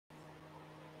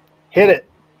Hit it.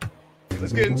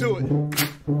 Let's get into it.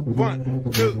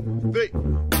 1, 2, 3.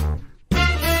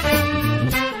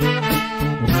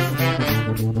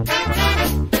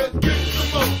 Let's get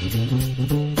some more.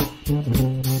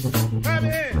 Have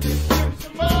your hands.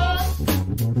 Some more.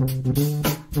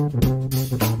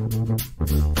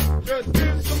 Just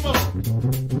get some more.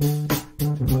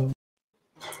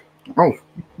 Oh,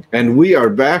 and we are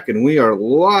back and we are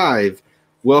live.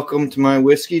 Welcome to my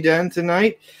whiskey den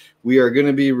tonight. We are going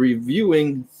to be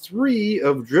reviewing 3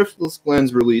 of Driftless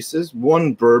Glen's releases,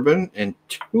 1 bourbon and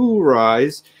 2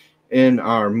 ryes, in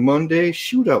our Monday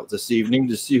shootout this evening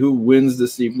to see who wins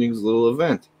this evening's little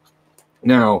event.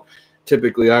 Now,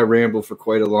 typically I ramble for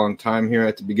quite a long time here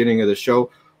at the beginning of the show,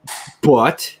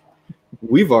 but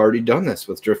we've already done this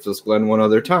with Driftless Glen one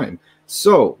other time,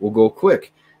 so we'll go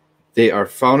quick. They are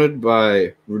founded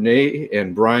by Renee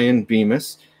and Brian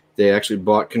Bemis. They actually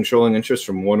bought controlling interest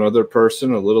from one other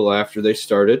person a little after they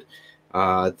started.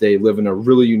 They live in a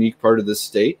really unique part of the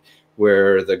state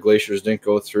where the glaciers didn't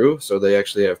go through, so they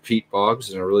actually have peat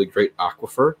bogs and a really great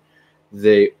aquifer.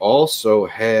 They also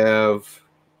have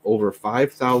over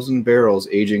 5,000 barrels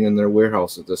aging in their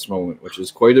warehouse at this moment, which is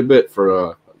quite a bit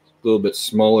for a little bit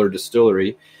smaller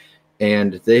distillery.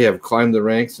 And they have climbed the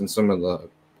ranks in some of the,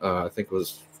 I think it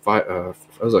was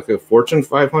like a Fortune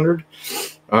 500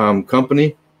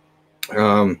 company.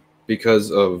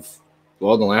 Because of,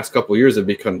 well, in the last couple of years, they've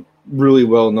become really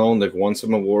well known. They've won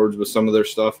some awards with some of their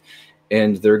stuff,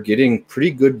 and they're getting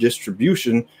pretty good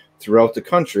distribution throughout the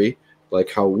country, like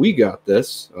how we got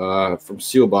this from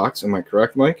Seelbach. Am I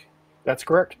correct, Mike? That's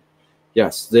correct.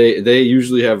 Yes, they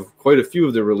usually have quite a few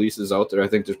of their releases out there. I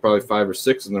think there's probably 5 or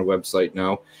 6 on their website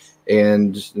now,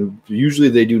 and usually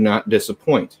they do not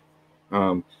disappoint.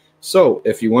 So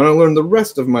if you want to learn the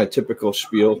rest of my typical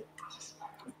spiel,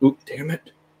 oop, damn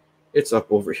it. It's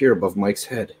up over here above Mike's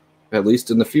head. At least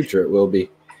in the future it will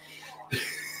be.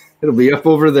 It'll be up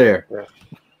over there. Yeah.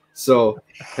 So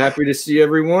happy to see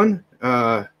everyone.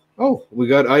 Oh, we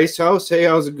got Ice House. Hey,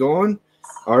 how's it going?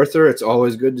 Arthur, it's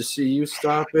always good to see you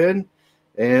stop in.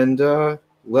 And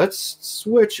let's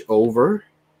switch over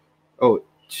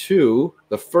to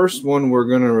the first one we're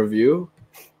going to review.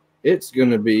 It's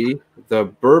going to be the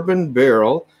Bourbon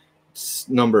Barrel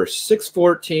number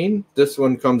 614. This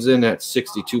one comes in at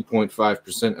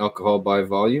 62.5% alcohol by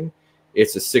volume.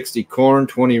 It's a 60 corn,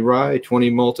 20 rye, 20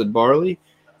 malted barley,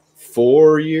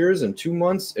 4 years and 2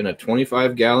 months in a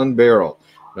 25-gallon barrel.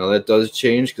 Now that does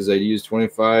change because I use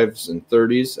 25s and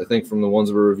 30s, I think, from the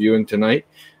ones we're reviewing tonight.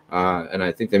 And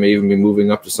I think they may even be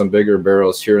moving up to some bigger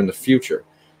barrels here in the future.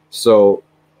 So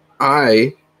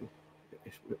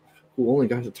who only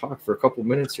got to talk for a couple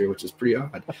minutes here, which is pretty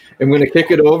odd. I'm going to kick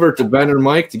it over to Ben and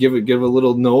Mike to give a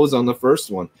little nose on the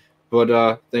first one.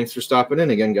 But thanks for stopping in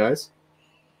again, guys.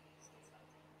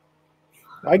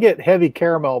 I get heavy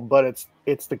caramel, but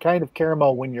it's the kind of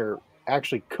caramel when you're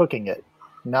actually cooking it,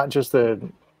 not just the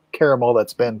caramel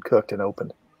that's been cooked and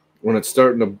opened. When it's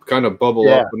starting to kind of bubble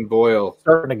up and boil.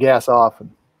 Starting to gas off.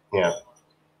 Yeah.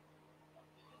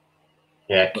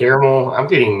 Yeah, caramel. I'm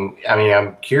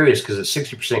curious because it's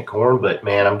 60% corn, but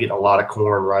man, I'm getting a lot of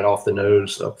corn right off the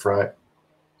nose up front.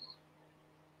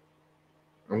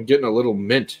 I'm getting a little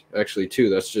mint actually too.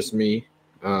 That's just me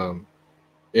in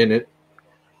it.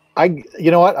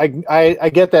 You know what? I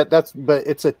get that. But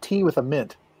it's a tea with a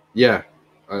mint. Yeah,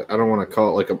 I don't want to call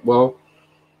it like kind of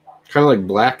like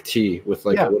black tea with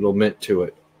like a little mint to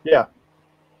it. Yeah.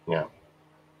 Yeah.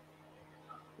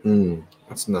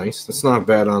 That's nice. That's not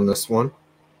bad on this one.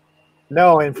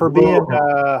 No, and for being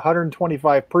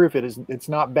 125 proof, it's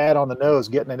not bad on the nose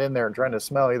getting it in there and trying to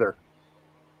smell either.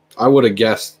 I would have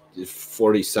guessed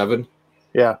 47.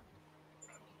 Yeah.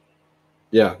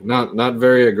 Yeah, not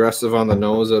very aggressive on the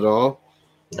nose at all.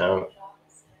 No.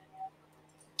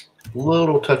 A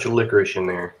little touch of licorice in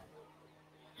there.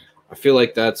 I feel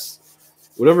like that's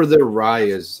whatever their rye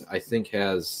is, I think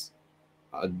has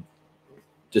a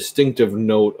distinctive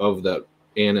note of that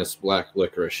anise black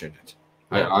licorice in it.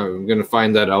 Yeah. I'm going to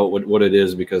find that out what it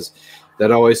is, because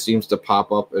that always seems to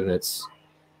pop up, and it's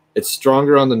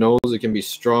stronger on the nose. It can be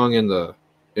strong in the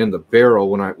barrel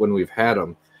when we've had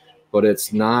them, but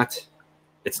it's not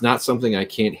something I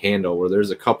can't handle. Where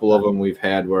there's a couple of them we've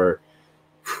had where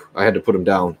I had to put them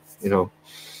down. You know,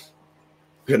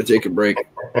 got to take a break.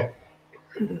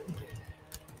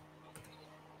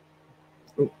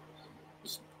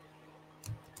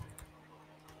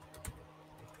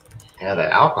 Yeah,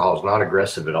 the alcohol is not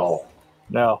aggressive at all.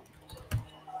 No.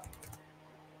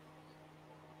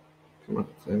 Come on,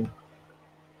 thing.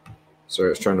 Sorry,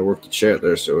 I was trying to work the chat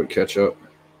there so it would catch up.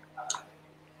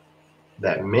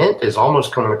 that mint is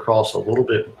almost coming across a little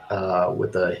bit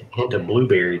with a hint of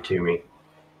blueberry to me.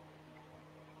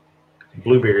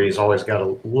 Blueberry has always got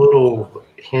a little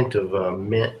hint of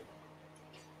mint.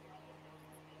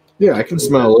 Yeah, I can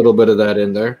smell a little bit of that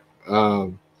in there.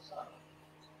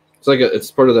 It's like it's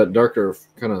part of that darker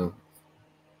kind of,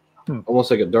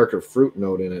 almost like a darker fruit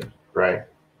note in it. Right.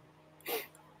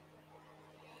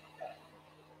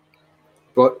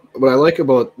 But what I like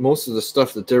about most of the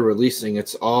stuff that they're releasing,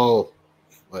 it's all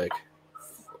like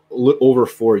over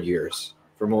 4 years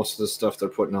for most of the stuff they're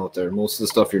putting out there. Most of the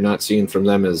stuff you're not seeing from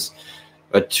them is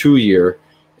a 2-year.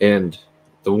 And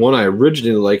the one I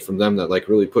originally liked from them that like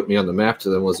really put me on the map to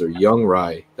them was their young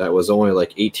rye. That was only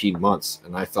like 18 months.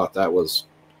 And I thought that was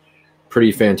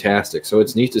pretty fantastic. So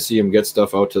it's neat to see them get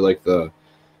stuff out to like the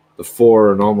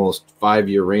 4 and almost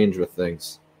 5-year range with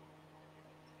things.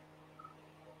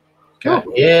 Got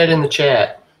Ed in the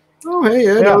chat. Oh, hey,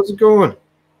 Ed, how's it going?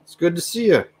 It's good to see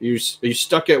you. Are you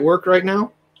stuck at work right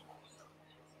now?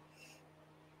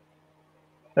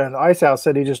 And Icehouse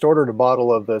said he just ordered a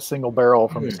bottle of the Single Barrel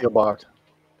from Seelbach.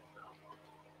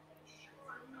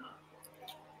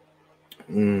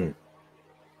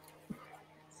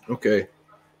 Okay.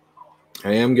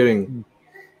 I am getting...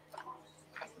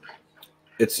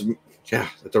 It's... Yeah,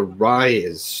 the rye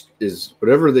is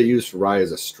whatever they use for rye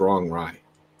is a strong rye.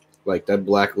 Like that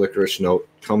black licorice note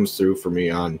comes through for me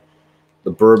on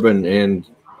the bourbon and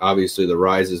obviously the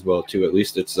rye as well too. At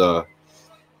least it's a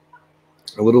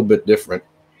little bit different.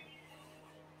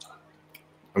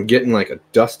 I'm getting like a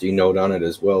dusty note on it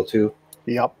as well too.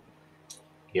 Yep.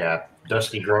 Yeah,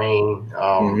 dusty grain.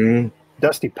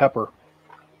 Dusty pepper.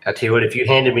 I tell you what, if you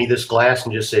handed me this glass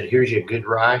and just said, "Here's your good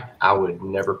rye," I would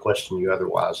never question you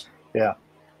otherwise. Yeah.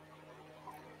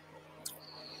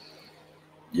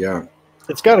 Yeah.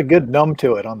 It's got a good numb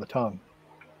to it on the tongue.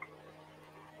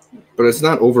 But it's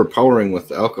not overpowering with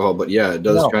the alcohol, but yeah, it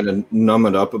does kind of numb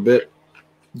it up a bit.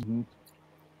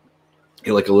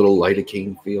 Like a little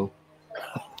lidocaine feel.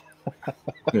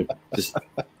 It just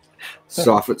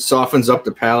softens up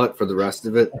the palate for the rest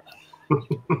of it.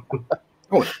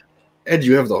 Oh, Ed,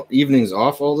 you have the evenings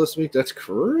off all this week? That's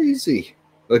crazy.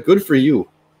 Like, good for you.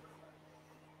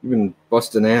 You've been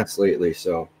busting ass lately,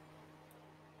 so.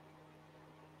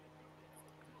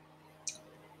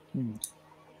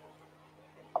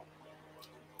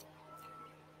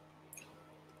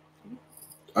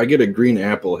 I get a green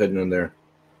apple hidden in there.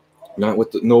 Not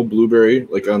with no blueberry,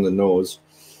 like on the nose.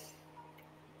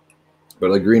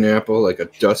 But a green apple, like a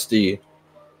dusty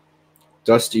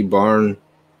barn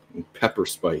pepper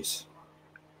spice.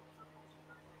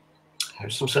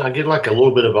 There's some. I get like a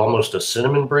little bit of almost a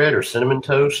cinnamon bread or cinnamon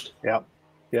toast. Yeah.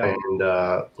 Yeah. And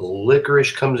the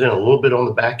licorice comes in a little bit on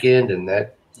the back end, and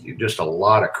that just a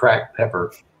lot of cracked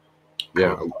pepper.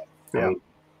 Yeah. I mean,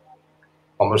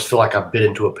 almost feel like I bit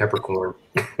into a peppercorn.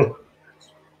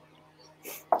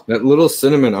 That little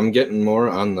cinnamon, I'm getting more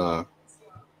on the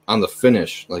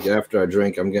finish. Like after I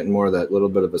drink, I'm getting more of that little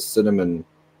bit of a cinnamon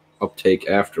uptake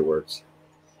afterwards.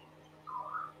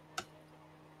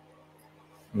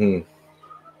 And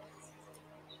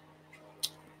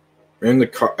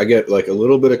I get like a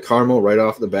little bit of caramel right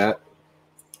off the bat,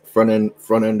 front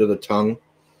end of the tongue,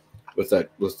 with the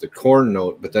corn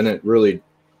note. But then it really,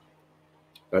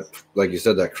 that, like you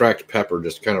said, that cracked pepper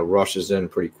just kind of rushes in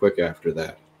pretty quick after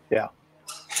that. Yeah.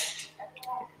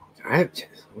 What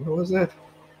was that?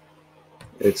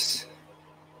 It's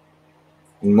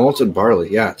malted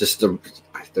barley. Yeah, just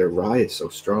their rye is so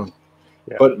strong.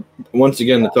 Yeah. But once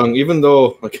again, the tongue, even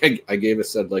though like I gave it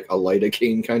said like a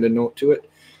lidocaine kind of note to it,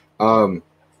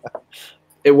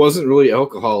 it wasn't really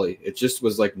alcohol-y. It just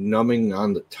was like numbing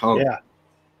on the tongue. Yeah.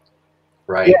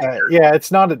 Right. Yeah.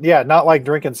 It's not. Yeah. Not like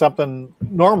drinking something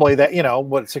normally that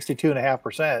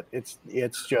 62.5%. It's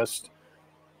just.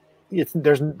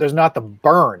 There's not the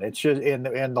burn. It's just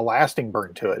and the lasting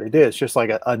burn to it. It is just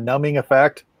like a numbing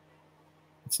effect.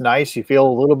 It's nice. You feel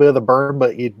a little bit of the burn,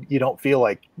 but you don't feel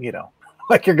like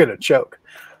like you're gonna choke.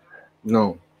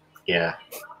 No. Yeah.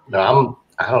 No,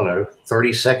 I don't know,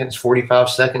 30 seconds, 45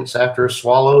 seconds after a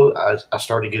swallow, I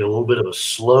start to get a little bit of a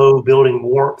slow building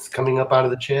warmth coming up out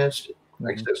of the chest.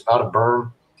 Like I said, it's not a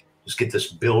burn. Just get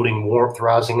this building warmth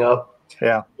rising up.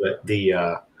 Yeah. But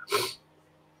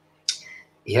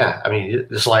yeah, I mean,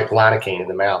 it's like lidocaine in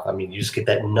the mouth. I mean, you just get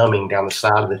that numbing down the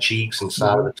side of the cheeks and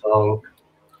side of the tongue.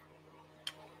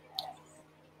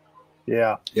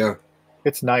 Yeah. Yeah.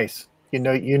 It's nice. You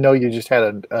just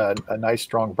had a nice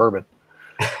strong bourbon.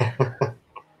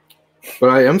 But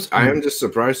I am just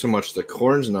surprised so much the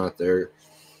corn's not there.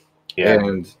 Yeah.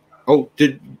 And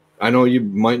I know you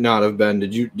might not have been.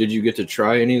 Did you get to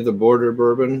try any of the border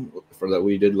bourbon for that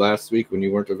we did last week when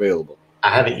you weren't available?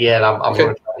 I haven't yet. I'm Okay.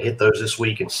 going to try to hit those this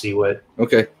week and see what.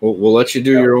 Okay, we'll let you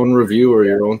do your own review or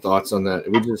your own thoughts on that.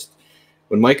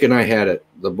 When Mike and I had it,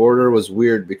 the border was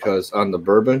weird because on the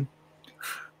bourbon,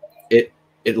 it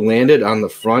landed on the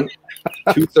front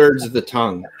 2/3 of the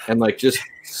tongue and like just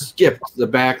skipped the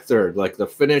back third, like the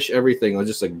finish, everything was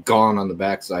just like gone on the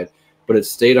backside, but it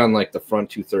stayed on like the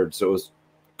front 2/3, so it was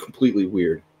completely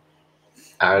weird.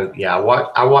 I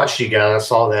watched you guys. I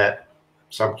saw that,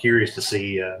 so I'm curious to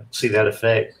see that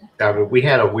effect. I mean, we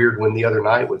had a weird one the other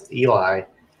night with Eli.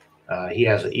 He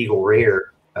has an Eagle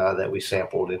Rare that we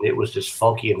sampled, and it was just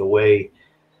funky in the way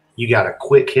you got a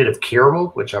quick hit of caramel,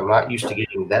 which I'm not used to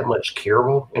getting that much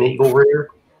caramel in Eagle Rare,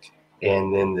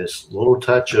 and then this little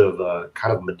touch of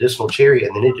kind of medicinal cherry,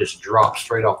 and then it just drops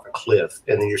straight off the cliff,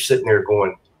 and then you're sitting there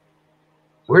going,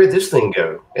 where did this thing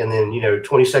go? And then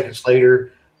 20 seconds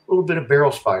later, a little bit of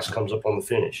barrel spice comes up on the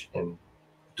finish and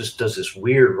just does this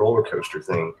weird roller coaster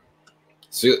thing.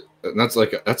 See,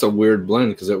 that's a weird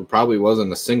blend because it probably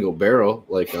wasn't a single barrel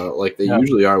like they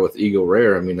usually are with Eagle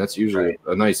Rare. I mean, that's usually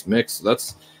a nice mix.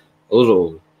 That's a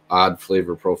little odd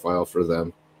flavor profile for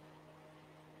them.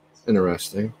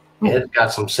 Interesting. Yeah, it's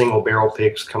got some single barrel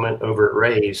picks coming over at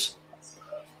Ray's.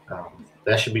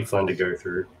 That should be fun to go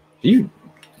through. He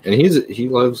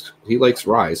likes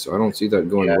rye, so I don't see that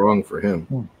going wrong for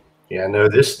him. Yeah, no,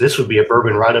 this would be a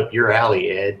bourbon right up your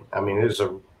alley, Ed. I mean, there's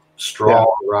a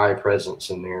strong rye presence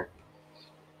in there.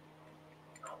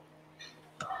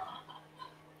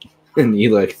 And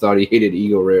Eli thought he hated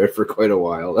Eagle Rare for quite a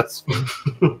while. That's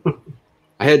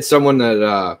I had someone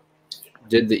that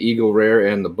did the Eagle Rare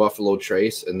and the Buffalo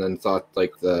Trace, and then thought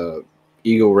like the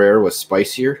Eagle Rare was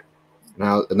spicier.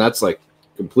 Now, and that's like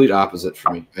complete opposite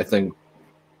for me. I think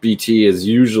BT is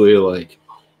usually like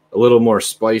a little more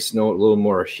spice note, a little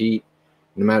more heat,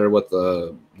 no matter what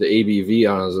the ABV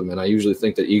on them. And I usually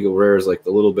think that Eagle Rare is like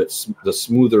the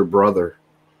smoother brother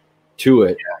to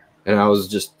it. Yeah. And I was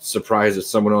just surprised that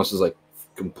someone else is like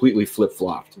completely flip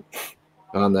flopped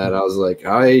on that. I was like,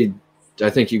 I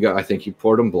think you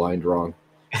poured them blind wrong.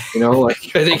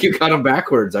 Like I think you got them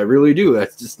backwards. I really do.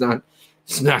 That's just not.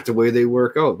 It's not the way they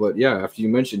work out. But yeah, after you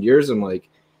mentioned yours, I'm like,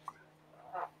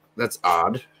 that's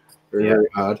odd. Very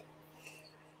odd.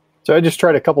 So I just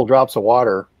tried a couple drops of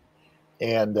water,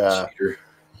 and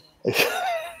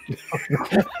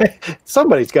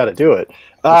somebody's got to do it.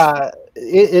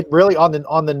 It really on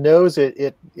the nose.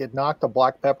 It knocked the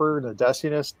black pepper and the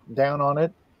dustiness down on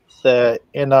it.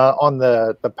 On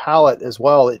the palate as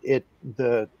well.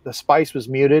 The spice was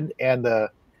muted, and the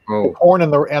corn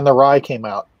and the rye came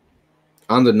out.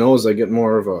 On the nose, I get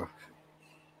more of a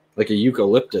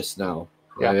eucalyptus now.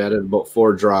 Yeah. I added about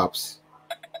 4 drops.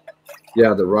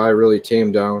 Yeah, the rye really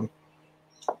tamed down.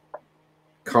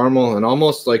 Caramel and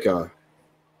almost like a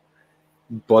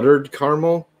buttered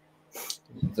caramel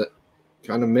that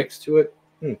kind of mixed to it.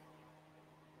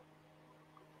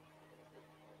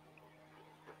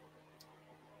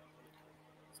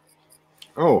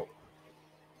 Oh,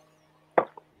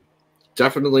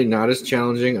 definitely not as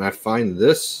challenging, and I find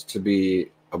this to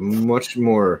be a much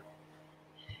more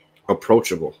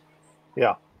approachable.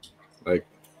 Yeah,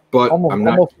 but I'm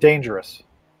not almost dangerous.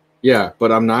 Yeah,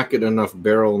 but I'm not getting enough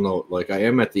barrel note. Like I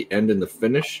am at the end and the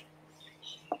finish,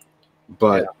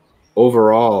 but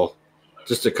overall,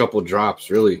 just a couple drops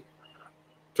really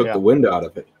took the wind out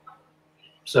of it.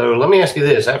 So let me ask you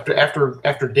this: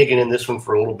 after digging in this one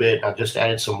for a little bit, I just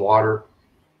added some water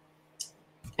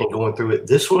and going through it.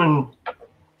 This one,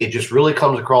 it just really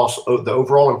comes across. The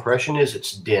overall impression is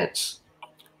it's dense.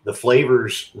 The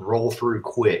flavors roll through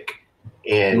quick,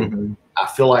 and I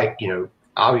feel like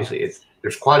obviously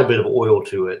there's quite a bit of oil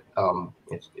to it.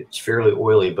 It's fairly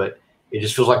oily, but it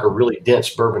just feels like a really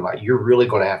dense bourbon. Like you're really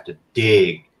going to have to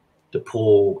dig to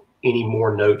pull any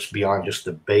more notes beyond just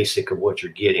the basic of what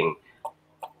you're getting.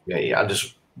 Yeah, I'm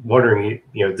just wondering,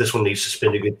 this one needs to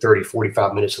spend a good 30,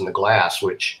 45 minutes in the glass,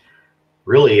 which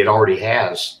really it already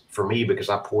has for me because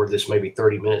I poured this maybe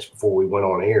 30 minutes before we went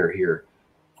on air here.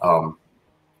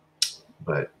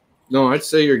 But no, I'd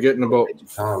say you're getting about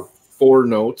 4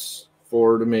 notes,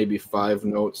 4 to maybe 5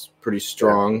 notes, pretty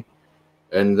strong. Yeah.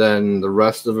 And then the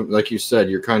rest of them, like you said,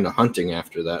 you're kind of hunting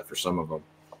after that for some of them,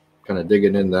 kind of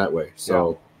digging in that way.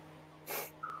 So,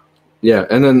 yeah.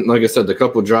 And then, like I said, the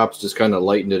couple drops just kind of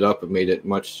lightened it up and made it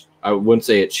much. I wouldn't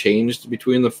say it changed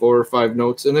between the 4 or 5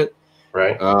 notes in it.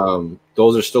 Right.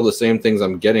 Those are still the same things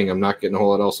I'm getting. I'm not getting a whole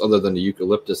lot else other than the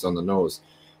eucalyptus on the nose,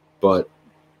 but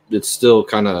it's still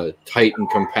kind of tight and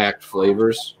compact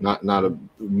flavors, not a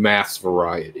mass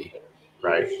variety.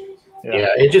 Right.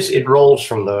 Yeah. It rolls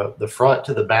from the front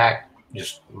to the back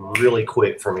just really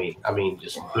quick for me. I mean,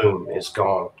 just boom, it's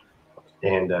gone,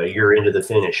 and you're into the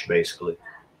finish basically,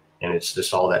 and it's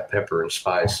just all that pepper and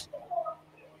spice.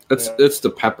 It's the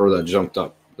pepper that jumped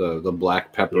up, the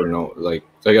black pepper note. Like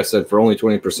I said, for only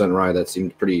 20% rye, that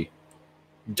seemed pretty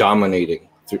dominating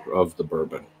of the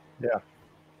bourbon. Yeah,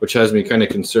 which has me kind of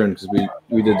concerned because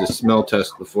we did the smell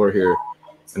test before here,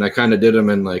 and I kind of did them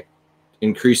in like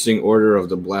increasing order of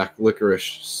the black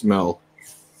licorice smell.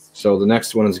 So the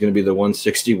next one is going to be the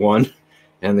 161,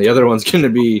 and the other one's going to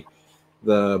be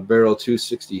the Barrel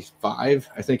 265,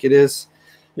 I think it is.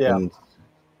 Yeah. And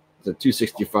the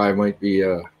 265 might be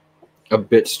a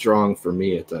bit strong for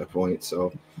me at that point.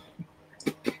 So,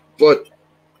 but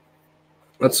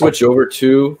let's switch over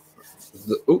to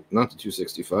not the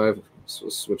 265. So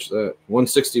we'll switch that.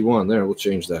 161. There, we'll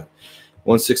change that.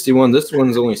 161. This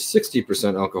one's only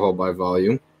 60% alcohol by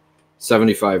volume,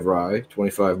 75 rye,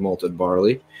 25 malted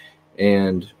barley,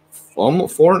 and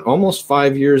almost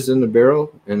 5 years in the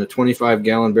barrel, and a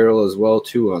 25-gallon barrel as well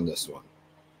too on this one.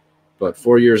 But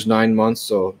 4 years 9 months,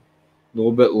 so a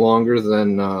little bit longer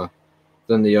than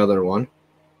the other one.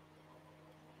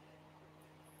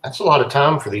 That's a lot of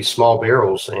time for these small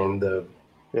barrels, and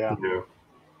yeah. You know.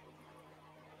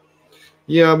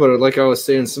 Yeah, but like I was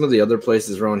saying, some of the other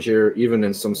places around here, even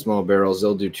in some small barrels,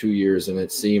 they'll do 2 years, and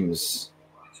it seems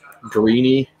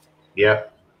greeny. Yeah.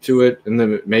 To it, and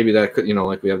then maybe that could,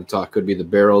 like we have to talk, could be the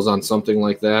barrels on something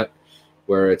like that,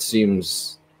 where it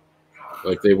seems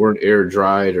like they weren't air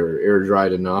dried or air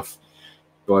dried enough.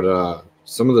 But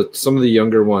some of the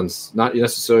younger ones, not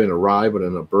necessarily in a rye, but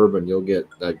in a bourbon, you'll get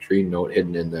that green note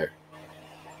hidden in there.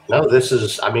 No, this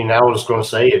is. I mean, I was going to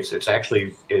say it's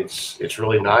actually it's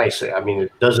really nice. I mean,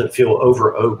 it doesn't feel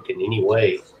over oaked in any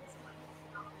way.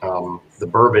 The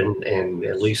bourbon and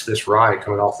at least this rye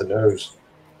coming off the nose.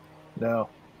 No.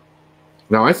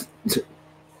 Now I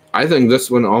think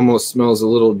this one almost smells a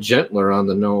little gentler on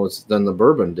the nose than the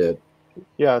bourbon did.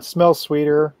 Yeah, it smells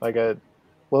sweeter, like a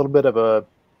little bit of a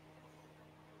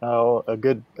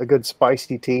good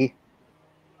spicy tea.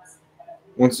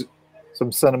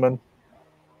 Some cinnamon.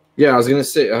 Yeah, I was gonna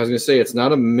say it's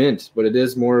not a mint, but it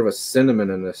is more of a cinnamon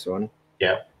in this one.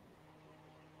 Yeah.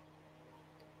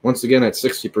 Once again, at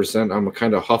 60%, I'm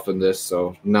kind of huffing this,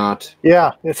 so not.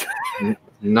 Yeah, it's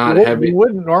not heavy. You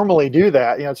wouldn't normally do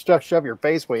that. It's just shove your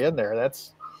face way in there.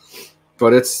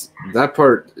 But it's that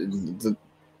part. The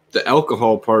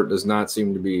alcohol part does not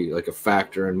seem to be like a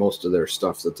factor in most of their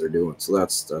stuff that they're doing. So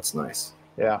that's nice.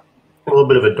 Yeah. A little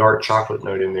bit of a dark chocolate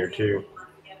note in there too.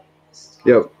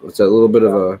 Yep, it's a little bit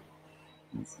of a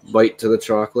bite to the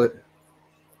chocolate,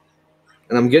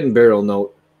 and I'm getting barrel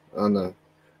note on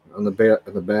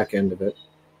the back end of it.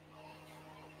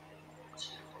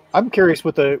 I'm curious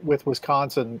with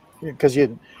Wisconsin, because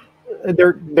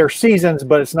they're seasons,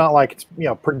 but it's not like it's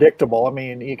predictable. I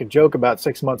mean, you can joke about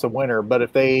 6 months of winter, but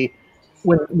if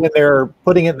when they're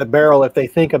putting it in the barrel, if they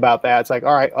think about that, it's like,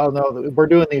 all right, oh no, we're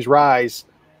doing these ryes.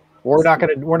 We're not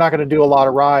gonna do a lot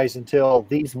of ryes until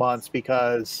these months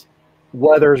because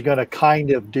weather's gonna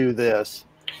kind of do this.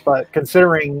 But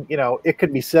considering it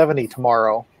could be 70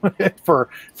 tomorrow for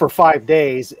 5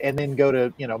 days and then go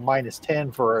to minus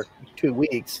 10 for 2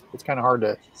 weeks, it's kind of hard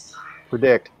to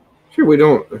predict. Sure, we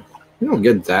don't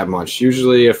get that much.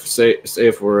 Usually, if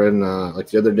if we're in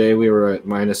like the other day we were at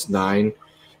 -9,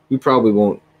 we probably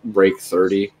won't break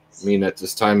 30. I mean, at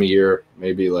this time of year,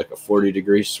 maybe like a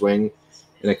 40-degree swing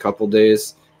in a couple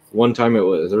days. One time there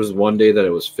was one day that it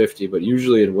was 50, but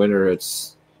usually in winter it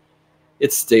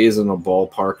stays in a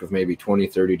ballpark of maybe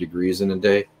 20-30 degrees in a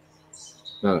day.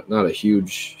 Not a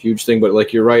huge thing, but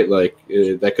like you're right, like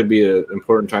that could be an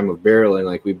important time of barreling.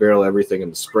 Like we barrel everything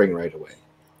in the spring right away,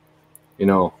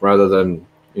 rather than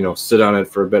sit on it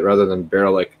for a bit, rather than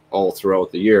barrel like all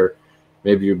throughout the year.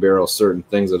 Maybe you barrel certain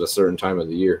things at a certain time of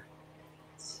the year.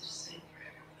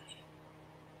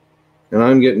 And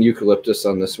I'm getting eucalyptus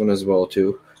on this one as well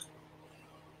too.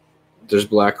 There's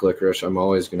black licorice. I'm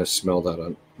always going to smell that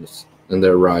on this, and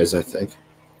their ryes, I think.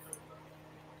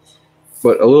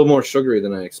 But a little more sugary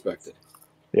than I expected.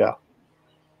 Yeah.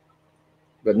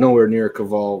 But nowhere near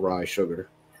Caval rye sugar.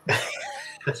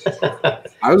 That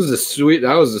was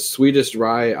the sweetest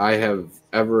rye I have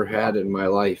ever had in my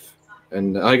life.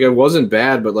 And like it wasn't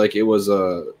bad, but like it was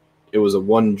a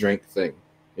one drink thing,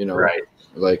 Right.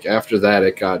 Like after that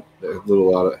it got a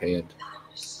little out of hand.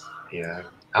 Yeah.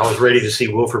 I was ready to see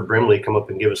Wilford Brimley come up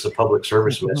and give us a public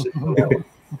service message.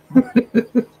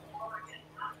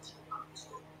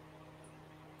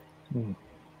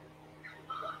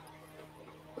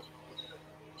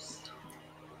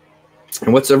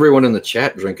 And what's everyone in the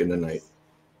chat drinking tonight?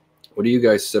 What are you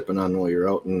guys sipping on while you're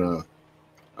out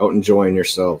out enjoying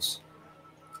yourselves.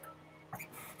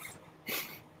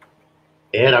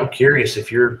 Ed, I'm curious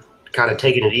if you're kind of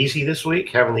taking it easy this week,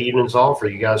 having the evenings off. Are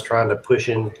you guys trying to push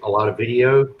in a lot of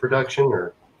video production,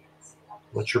 or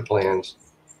what's your plans?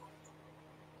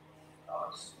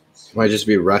 Might just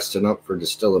be resting up for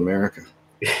Distill America,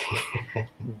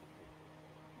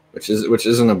 which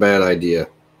isn't a bad idea.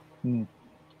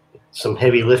 Some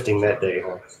heavy lifting that day,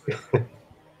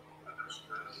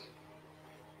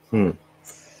 huh?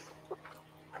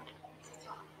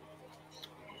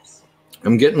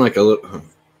 I'm getting like a little.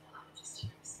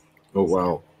 Oh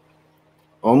wow,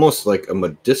 almost like a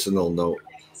medicinal note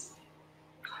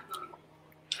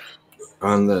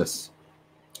on this.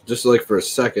 Just like for a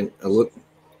second, a little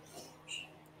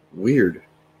weird.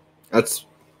 That's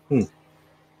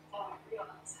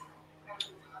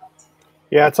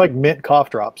Yeah, it's like mint cough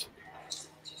drops,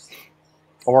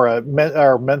 or a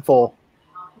or menthol.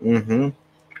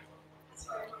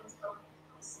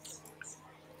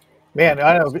 Man,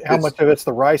 I don't know how much of it's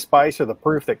the rye spice or the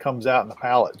proof that comes out in the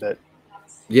palate. That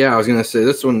yeah, I was gonna say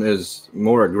this one is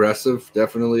more aggressive,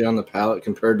 definitely on the palate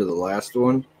compared to the last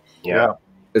one. Yeah.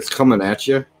 It's coming at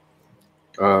you.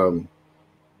 And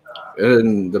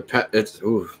it's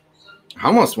ooh, I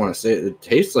almost want to say it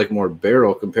tastes like more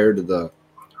barrel compared to the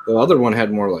other one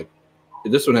had more like,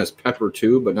 this one has pepper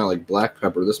too, but not like black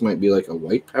pepper. This might be like a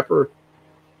white pepper.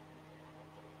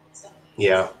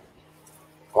 Yeah.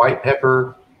 White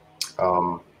pepper.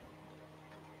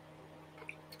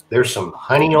 There's some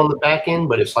honey on the back end,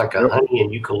 but it's like a honey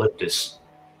and eucalyptus.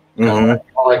 I'm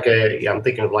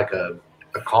thinking of like a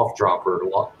cough drop or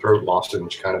throat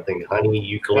lozenge kind of thing. Honey,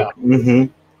 eucalyptus.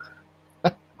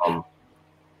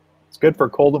 it's good for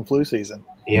cold and flu season.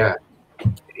 Yeah.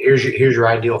 Here's your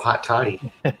ideal hot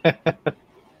toddy.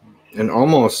 And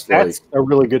almost that's a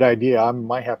really good idea. I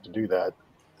might have to do that.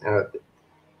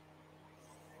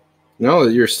 No,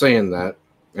 you're saying that.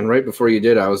 And right before you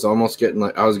did, I was getting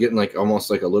like almost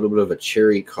like a little bit of a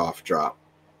cherry cough drop.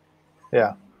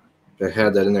 Yeah. I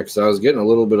had that in there because I was getting a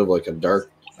little bit of like a dark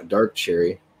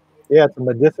cherry. Yeah, it's a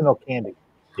medicinal candy.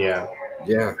 Yeah.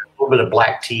 Yeah. A little bit of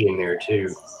black tea in there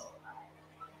too.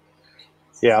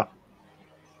 Yeah.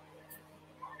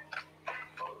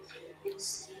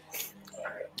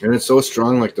 And it's so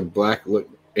strong, like the black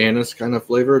anise kind of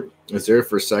flavor is there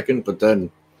for a second, but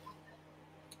then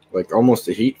like almost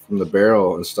the heat from the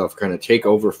barrel and stuff kind of take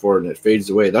over for it and it fades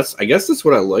away. I guess that's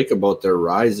what I like about their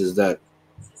ryes is that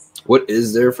what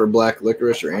is there for black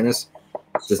licorice or anise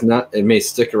does not, it may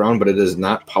stick around, but it is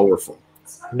not powerful.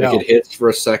 No. Like it hits for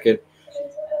a second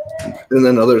and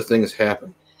then other things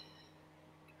happen.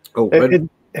 Oh,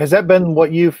 has that been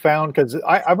what you found? Because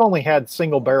I've only had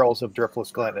single barrels of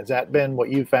Driftless Glen. Has that been what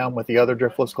you found with the other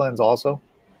Driftless Glens also?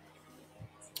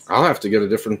 I'll have to get a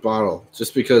different bottle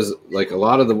just because like a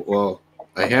lot of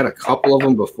I had a couple of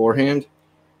them beforehand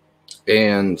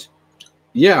and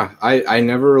yeah, I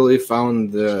never really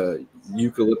found the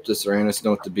eucalyptus or anise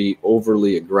note to be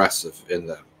overly aggressive in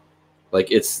them.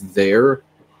 Like it's there,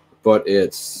 but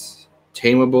it's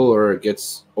tameable or it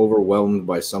gets overwhelmed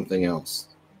by something else.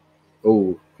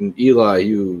 Oh, and Eli,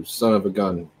 you son of a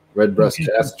gun. Red breast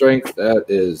cast strength, that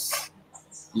is,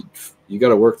 you got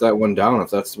to work that one down if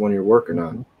that's the one you're working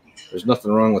on. There's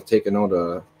nothing wrong with taking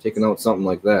out something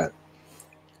like that.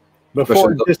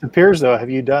 Before it disappears, though,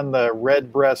 have you done the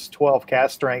red breast 12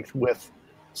 cast strength with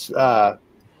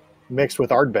mixed with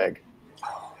Ardbeg?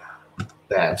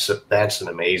 That's an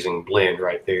amazing blend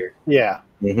right there. Yeah,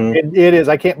 it is.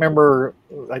 I can't remember.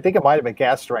 I think it might have been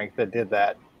cast strength that did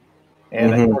that,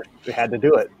 and of course we had to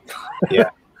do it. Yeah,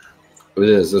 it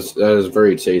is. That is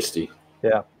very tasty.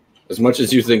 Yeah. As much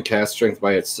as you think cast strength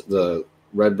the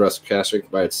red breast cast strength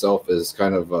by itself is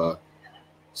kind of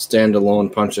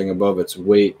standalone punching above its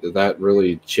weight, that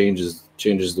really changes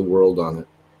the world on it.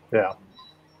 Yeah.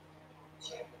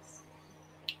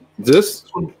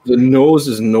 The nose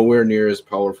is nowhere near as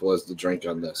powerful as the drink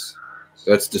on this.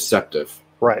 That's deceptive.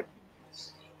 Right.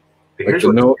 Here's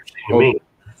what's interesting to me.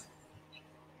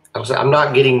 I'm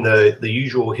not getting the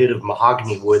usual hit of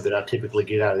mahogany wood that I typically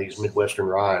get out of these Midwestern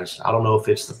ryes. I don't know if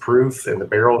it's the proof and the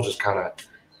barrel just kind of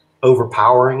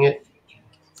overpowering it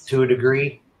to a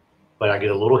degree, but I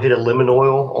get a little hit of lemon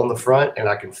oil on the front and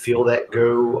I can feel that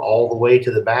go all the way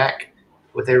to the back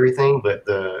with everything. But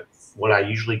what I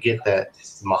usually get, that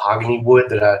mahogany wood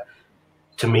that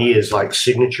to me is like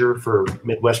signature for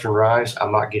Midwestern ryes,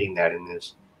 I'm not getting that in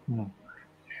this.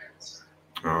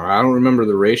 I don't remember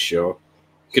the ratio.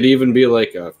 Could even be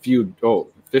like a few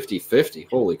 50-50.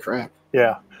 Holy crap.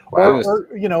 Yeah. Wow.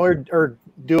 Or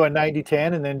do a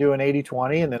 90-10 and then do an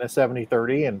 80-20 and then a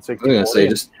 70-30 and 60-40. I'm gonna say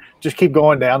just keep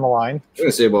going down the line. I'm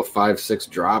gonna say about 5-6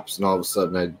 drops, and all of a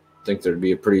sudden I think there'd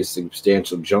be a pretty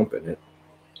substantial jump in it.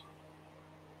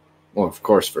 Well, of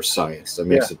course, for science, that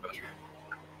makes it better.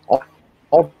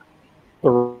 All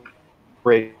the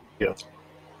ratios.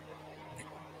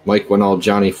 Mike went all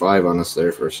Johnny 5 on us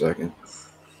there for a second.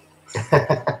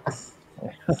 I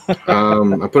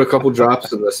put a couple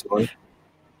drops in this one.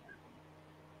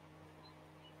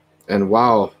 And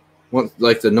wow,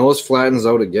 like the nose flattens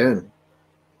out again.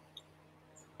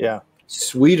 Yeah.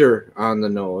 Sweeter on the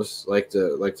nose, like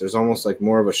there's almost like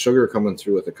more of a sugar coming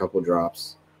through with a couple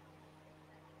drops.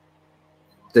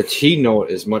 The tea note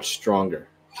is much stronger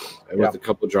with a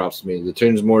couple drops. It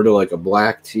turns more to like a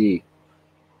black tea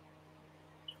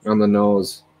on the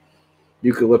nose.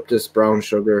 Eucalyptus, brown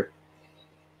sugar.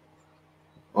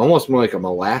 Almost more like a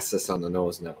molasses on the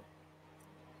nose now.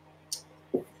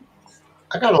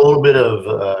 I got a little bit of,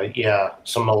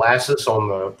 some molasses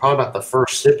on probably about the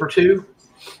first sip or two.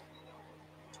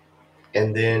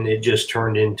 And then it just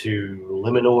turned into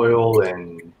lemon oil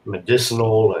and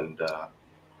medicinal and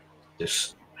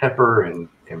just pepper and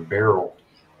barrel.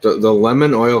 The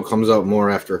lemon oil comes out more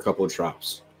after a couple of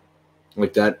drops.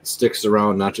 Like that sticks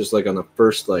around, not just like on the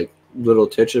first like little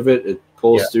titch of it. It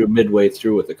pulls through midway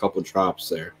through with a couple of drops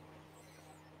there.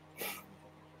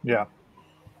 Yeah.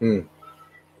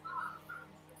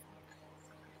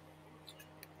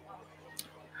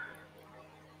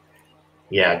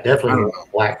 Yeah, definitely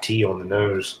black tea on the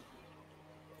nose.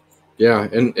 Yeah,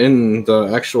 and in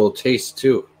the actual taste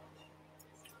too.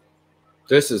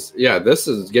 This is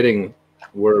getting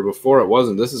where before it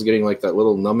wasn't. This is getting like that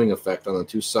little numbing effect on the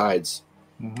two sides.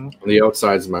 On the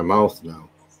outsides of my mouth now.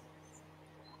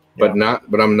 But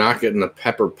I'm not getting a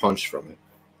pepper punch from it.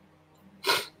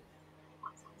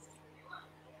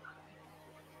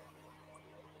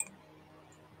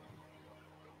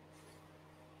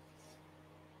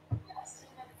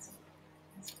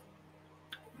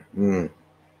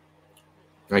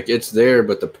 Like it's there,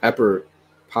 but the pepper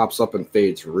pops up and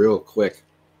fades real quick.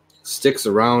 Sticks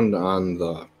around on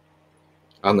the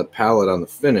palate on the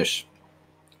finish,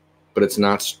 but it's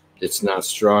not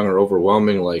strong or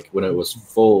overwhelming like when it was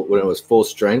full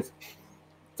strength.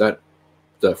 That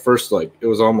the first it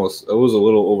was a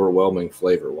little overwhelming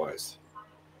flavor wise.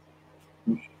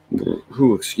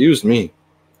 Ooh, excuse me.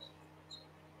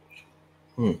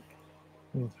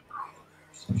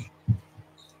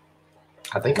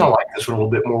 I think I like this one a little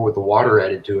bit more with the water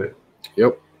added to it.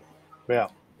 Yep. Yeah.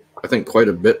 I think quite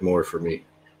a bit more for me.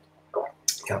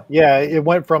 Yeah, it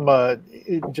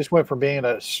just went from being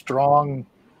a strong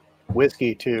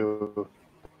whiskey to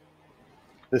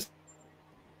this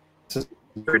is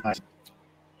very nice.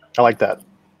 I like that.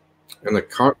 And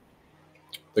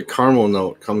the caramel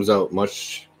note comes out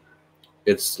much.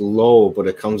 It's low, but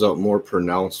it comes out more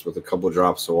pronounced with a couple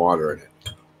drops of water in it.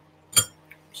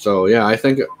 So yeah, I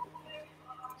think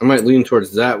I might lean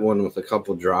towards that one with a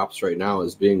couple drops right now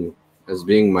as being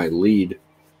my lead,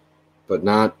 but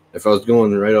not if I was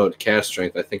going right out cast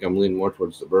strength. I think I'm leaning more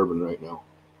towards the bourbon right now.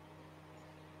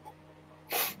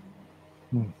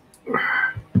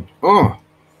 Oh,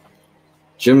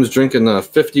 Jim's drinking the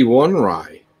 51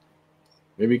 rye.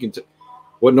 Maybe you can.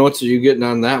 What notes are you getting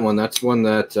on that one? That's one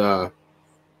that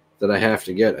I have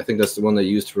to get. I think that's the one they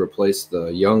used to replace the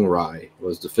young rye.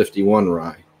 Was the 51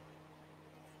 rye.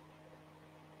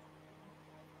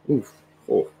 Oof.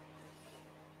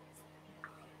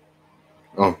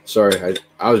 Oh, sorry.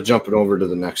 I was jumping over to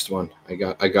the next one. I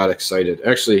got excited.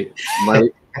 Actually,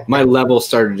 my level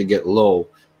started to get low,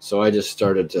 so I just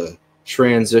started to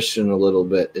transition a little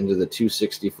bit into the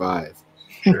 265.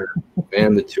 Sure.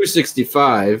 And the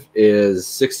 265 is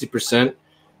 60%,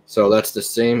 so that's the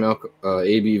same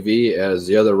ABV as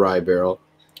the other rye barrel.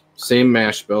 Same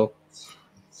mash bill.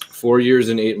 4 years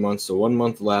and 8 months, so 1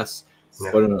 month less.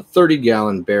 But in a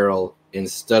 30-gallon barrel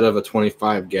instead of a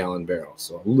 25-gallon barrel.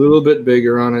 So a little bit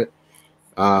bigger on it.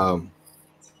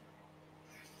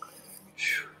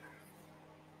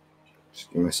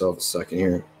 Just give myself a second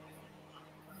here.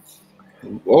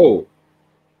 Whoa.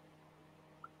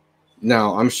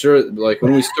 Now, I'm sure, like,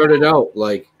 when we started out,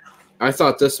 like, I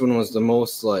thought this one was the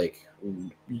most, like,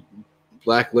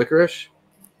 black licorice.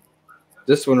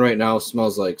 This one right now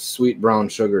smells like sweet brown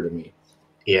sugar to me.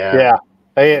 Yeah. Yeah.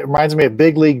 Hey, it reminds me of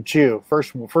Big League Chew.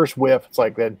 First whiff, it's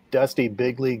like that dusty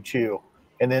Big League Chew,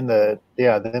 and then the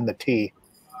tea.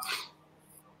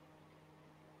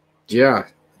 Yeah,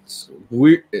 it's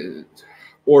weird.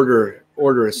 Order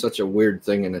is such a weird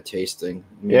thing in a tasting.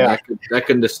 I mean, yeah, that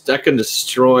can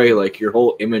destroy like your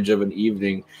whole image of an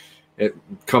evening.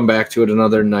 Come back to it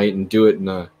another night and do it in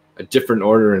a a different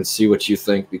order and see what you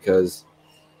think, because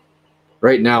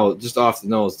right now, just off the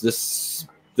nose, this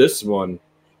one,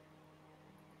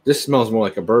 this smells more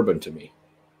like a bourbon to me.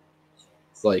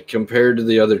 Like compared to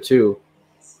the other two,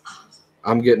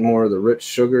 I'm getting more of the rich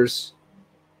sugars,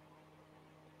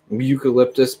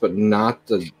 eucalyptus, but not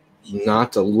the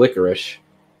licorice.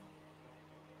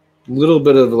 A little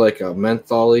bit of like a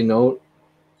menthol-y note,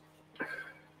 a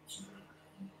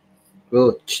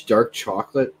little dark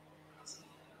chocolate.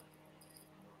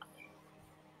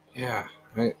 Yeah,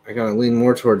 I gotta lean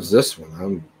more towards this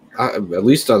one. I'm at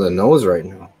least on the nose right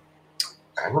now.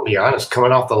 I'm gonna be honest.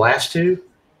 Coming off the last two,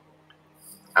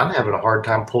 I'm having a hard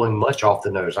time pulling much off the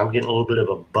nose. I'm getting a little bit of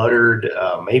a buttered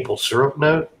maple syrup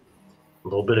note, a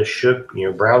little bit of sugar,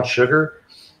 brown sugar,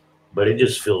 but it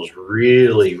just feels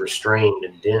really restrained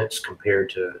and dense compared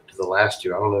to the last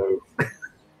two. I don't know.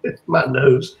 My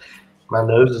nose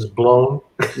is blown.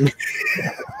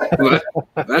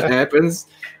 That happens.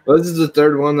 Well, this is the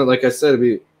third one that, like I said,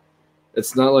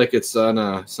 it's not like it's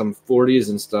on some 40s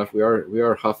and stuff. We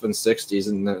are huffing 60s,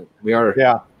 and we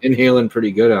are inhaling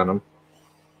pretty good on them.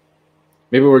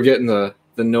 Maybe we're getting the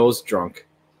nose drunk.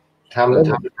 Time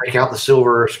to break out the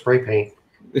silver spray paint.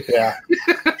 Yeah.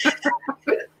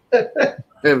 I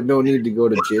have no need to go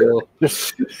to jail.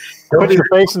 Just put your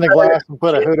face in the glass and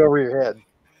put a hood over your head.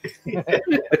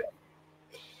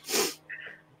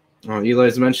 Oh,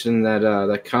 Eli's mentioned that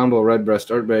that combo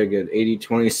Redbreast Art Bag at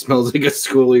 80/20 smells like a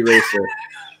school eraser.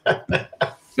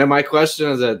 Now my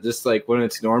question is that just like when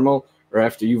it's normal, or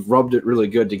after you've rubbed it really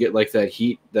good to get like that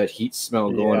heat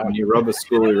smell going when you rub a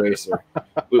school eraser.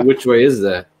 Which way is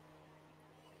that?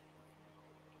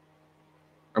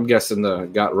 I'm guessing the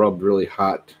got rubbed really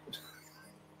hot.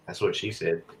 That's what she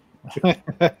said.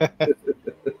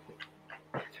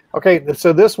 Okay,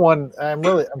 so this one, I'm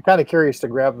kind of curious to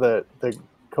grab the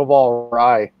Koval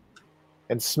Rye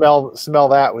and smell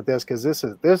that with this, because this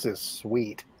is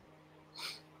sweet.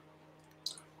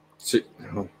 So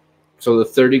the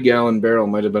 30-gallon barrel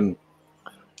might have been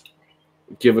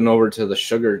given over to the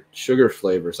sugar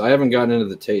flavors. I haven't gotten into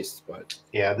the taste, but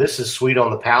yeah, this is sweet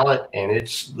on the palate, and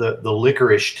it's the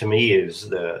licorice to me is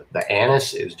the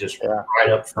anise is just right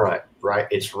up front, right?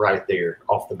 It's right there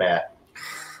off the bat.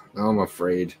 I'm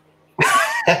afraid.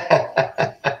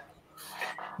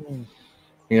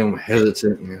 I'm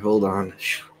hesitant. Hold on.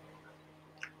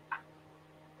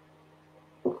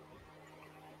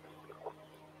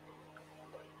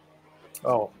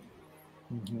 Oh.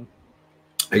 Mm-hmm.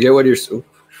 I get what you're.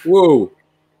 Whoa.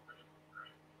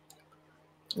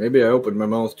 Maybe I opened my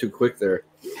mouth too quick there.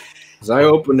 Because I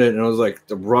opened it and it was like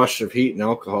the rush of heat and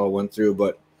alcohol went through.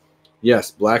 But yes,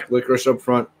 black licorice up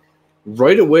front.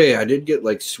 Right away, I did get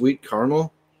like sweet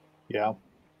caramel. Yeah.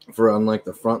 For on like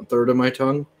the front third of my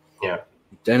tongue. Yeah.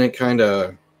 Then it kind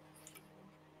of.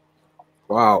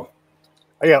 Wow.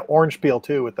 I got orange peel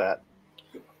too with that.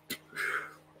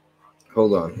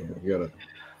 Hold on here. You gotta.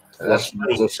 That's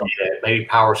maybe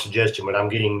power suggestion, but I'm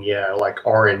getting like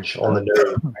orange on the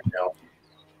nose right now.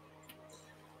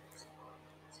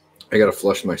 I gotta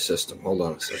flush my system. Hold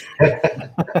on a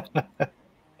second.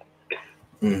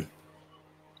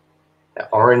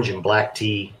 Orange and black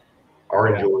tea,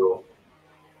 orange oil.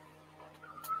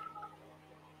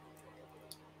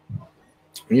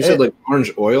 When you said like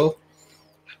orange oil,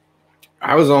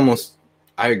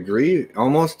 I agree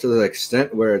almost to the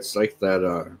extent where it's like that.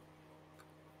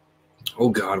 Oh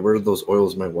God, where are those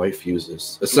oils my wife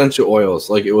uses? Essential oils.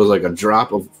 Like it was like a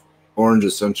drop of orange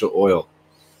essential oil.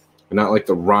 And not like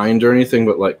the rind or anything,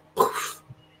 but like poof,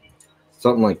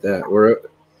 something like that. Where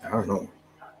I don't know.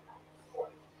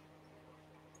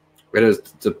 It is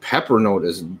the pepper note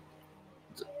is.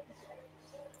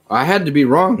 I had to be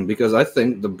wrong because I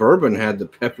think the bourbon had the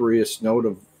pepperiest note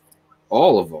of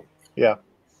all of them. Yeah.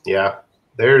 Yeah.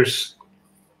 There's.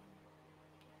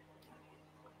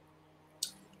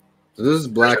 So this is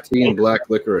black tea and black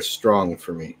licorice strong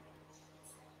for me.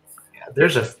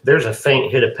 There's a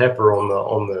faint hit of pepper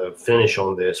on the finish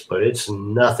on this, but it's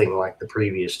nothing like the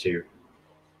previous two.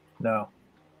 No.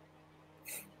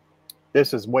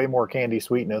 This is way more candy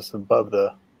sweetness above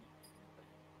the.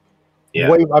 Yeah.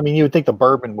 I mean, you would think the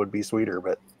bourbon would be sweeter,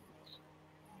 but.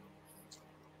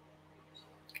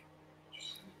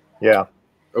 Yeah.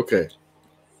 Okay.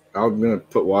 I'm gonna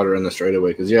put water in this right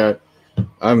away because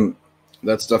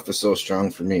that stuff is so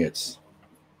strong for me.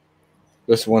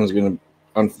 This one's gonna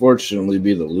unfortunately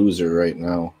be the loser right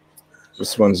now.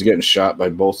 This one's getting shot by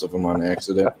both of them on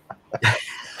accident.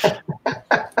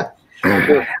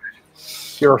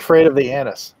 You're afraid of the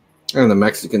anise. And the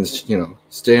Mexicans,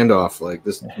 standoff. Like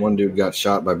this one dude got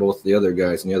shot by both the other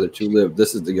guys, and the other two lived.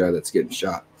 This is the guy that's getting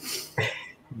shot.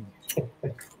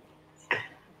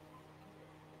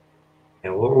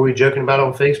 we joking about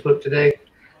on Facebook today?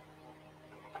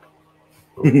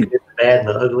 The bad and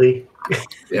the ugly.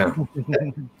 Yeah.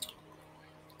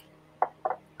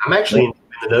 I'm actually in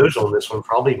the nose on this one,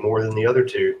 probably more than the other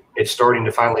two. It's starting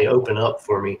to finally open up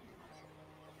for me.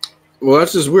 Well,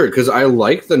 that's just weird because I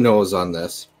like the nose on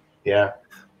this. Yeah.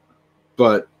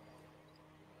 But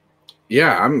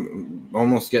yeah, I'm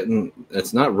almost getting,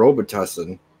 it's not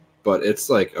Robitussin, but it's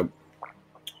like a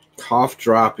cough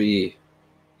droppy,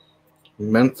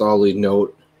 mentholy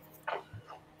note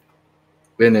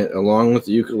in it, along with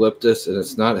the eucalyptus, and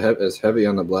it's not as heavy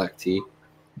on the black tea.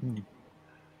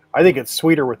 I think it's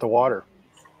sweeter with the water.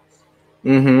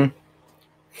 Mm-hmm.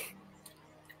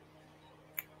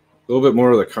 A little bit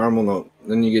more of the caramel note.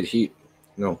 Then you get heat.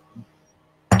 No.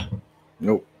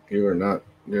 Nope. You're not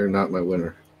my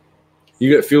winner.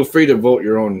 Feel free to vote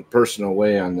your own personal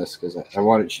way on this because I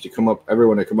wanted you to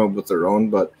everyone to come up with their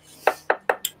own, but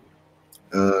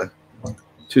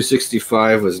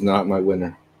 265 was not my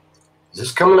winner. Is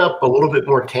this coming up a little bit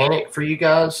more tannic for you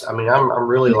guys? I mean, I'm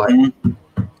really like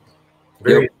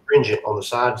very stringent on the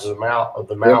sides of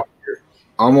the mouth here.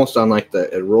 Almost on like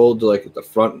it rolled like at the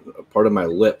front part of my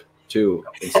lip too,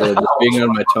 instead of just being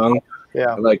on my tongue.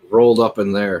 Yeah, it like rolled up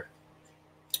in there.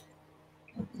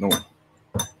 No,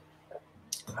 I'm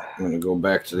gonna go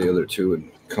back to the other two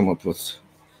and come up with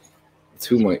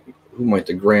who might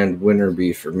the grand winner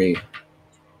be for me.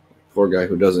 Poor guy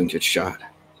who doesn't get shot.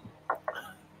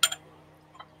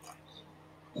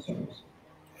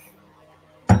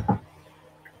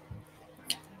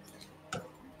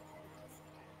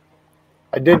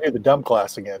 I did do the dumb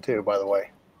class again too, by the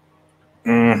way.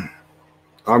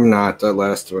 I'm not. That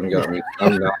last one got me.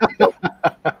 I'm not.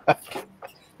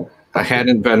 I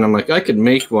hadn't been. I'm like, I could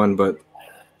make one, but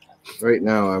right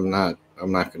now I'm not.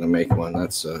 I'm not going to make one.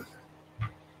 That's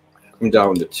I'm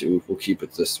down to 2. We'll keep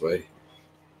it this way.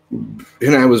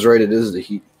 And I was right. It is the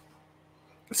heat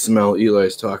smell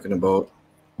Eli's talking about.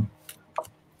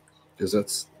 Because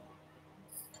that's.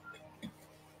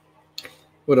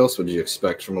 What else would you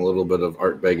expect from a little bit of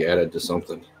Ardbeg added to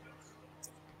something?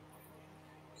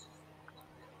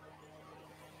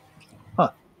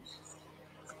 Huh.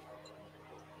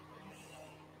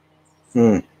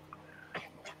 All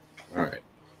right.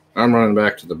 I'm running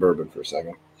back to the bourbon for a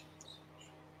second.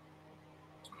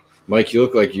 Mike, you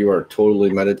look like you are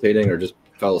totally meditating or just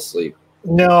fell asleep.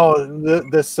 No,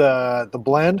 the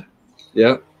blend.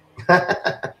 Yeah.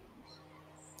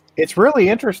 It's really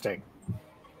interesting.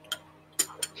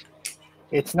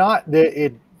 It's not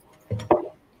there's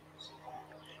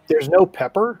no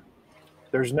pepper.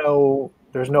 There's no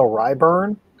rye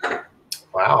burn.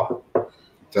 Wow.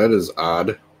 That is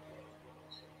odd.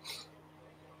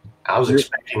 I was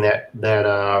expecting that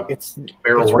It's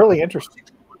barrel really interesting.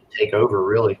 to take over,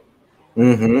 really.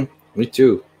 Mm-hmm. Me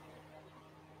too.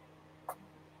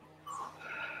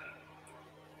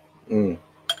 Mm.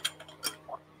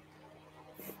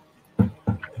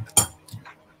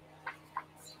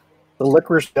 The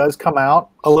licorice does come out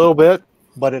a little bit,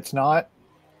 but it's not.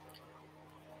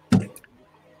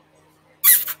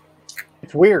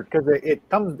 It's weird because it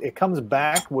comes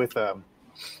back with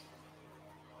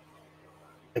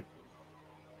it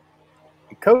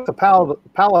coats the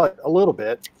palate a little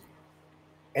bit,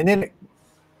 and then it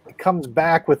comes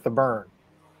back with the burn.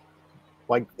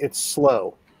 Like it's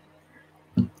slow.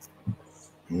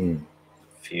 Mm.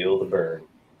 Feel the burn.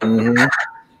 Mm-hmm.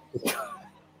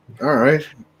 All right.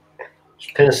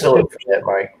 Penicillin for that,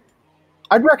 Mike.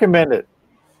 I'd recommend it.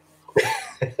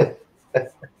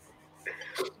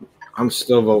 I'm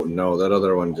still voting no. That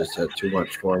other one just had too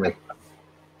much for me.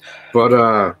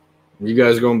 But you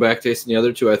guys going back tasting the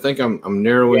other two? I think I'm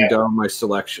narrowing down my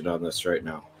selection on this right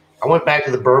now. I went back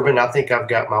to the bourbon. I think I've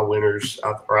got my winners,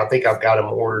 or I think I've got them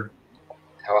ordered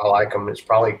how I like them. It's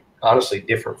probably honestly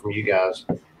different from you guys.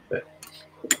 But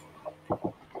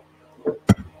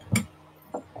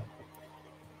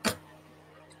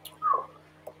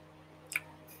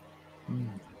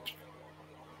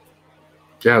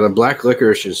yeah, the black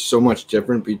licorice is so much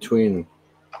different between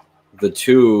the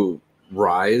two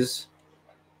ryes.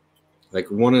 Like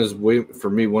one is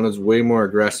way more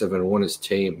aggressive and one is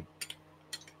tame.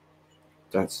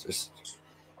 That's just,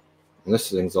 and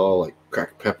this thing's all like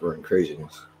cracked pepper and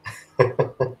craziness.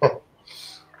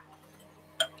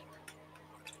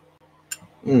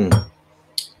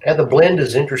 Yeah, the blend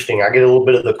is interesting. I get a little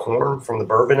bit of the corn from the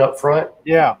bourbon up front.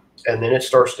 Yeah. And then it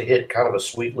starts to hit kind of a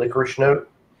sweet licorice note.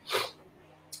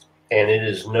 And it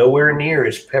is nowhere near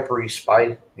as peppery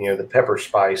spice, the pepper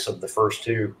spice of the first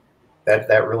two.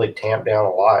 That really tamped down a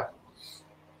lot.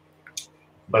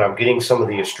 But I'm getting some of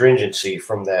the astringency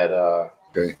from that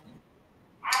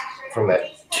from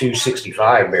that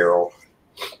 265 barrel.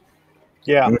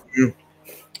 Yeah. Mm-hmm.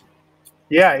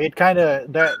 Yeah, it kind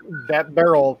of that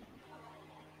barrel,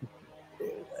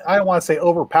 I don't want to say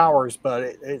overpowers,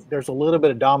 but there's a little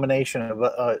bit of domination of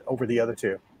over the other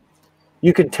two.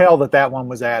 You can tell that one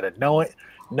was added.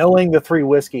 Knowing the three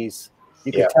whiskeys,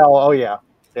 you can tell. Oh yeah,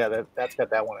 that's got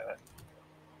that one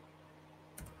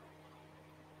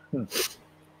in it.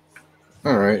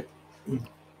 All right. You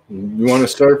want to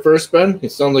start first, Ben?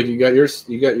 It sounds like you got your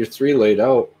three laid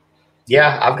out.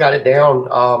 Yeah, I've got it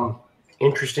down.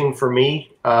 Interesting for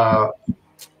me. Okay,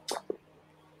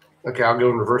 I'll go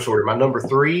in reverse order. My number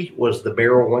 3 was the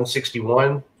Barrel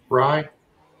 161 Rye.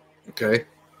 Okay.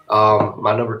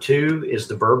 My number 2 is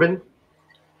the Bourbon.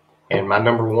 And my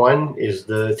number 1 is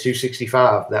the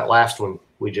 265, that last one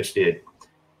we just did.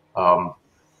 To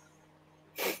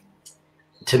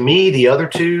me, the other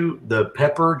two, the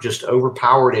pepper just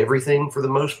overpowered everything for the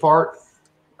most part.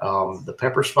 The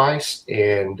pepper spice,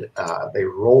 and they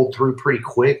rolled through pretty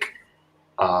quick.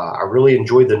 I really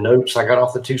enjoyed the notes I got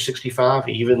off the 265,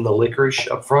 even the licorice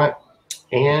up front.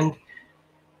 And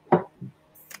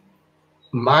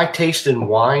my taste in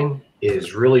wine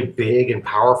is really big and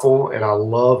powerful, and I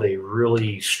love a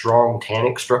really strong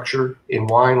tannic structure in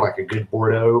wine, like a good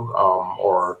Bordeaux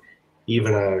or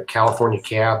even a California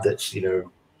Cab that's,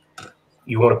 you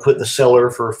want to put in the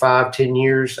cellar for 5-10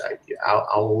 years.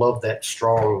 I love that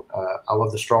strong. I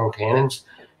love the strong tannins,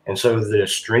 and so the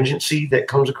astringency that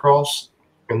comes across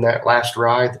in that last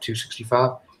rye, the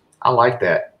 265, I like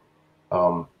that.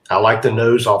 I like the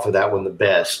nose off of that one the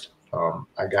best.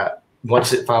 I got,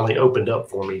 once it finally opened up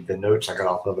for me, the notes I got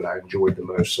off of it I enjoyed the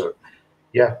most. So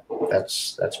yeah,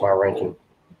 that's my ranking.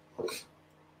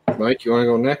 Mike, you want to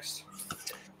go next?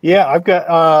 Yeah, I've got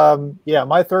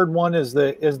my third one is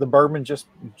the bourbon, just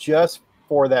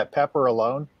for that pepper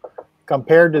alone.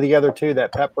 Compared to the other two,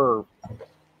 that pepper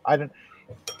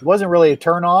wasn't really a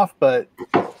turn off, but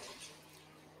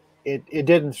it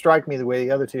didn't strike me the way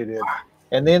the other two did.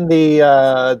 And then the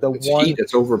one heat,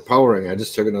 it's overpowering. I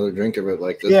just took another drink of it.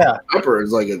 Like the pepper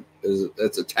is like it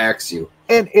attacks you,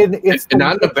 and it's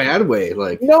not in a bad way.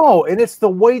 Like no, and it's the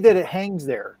way that it hangs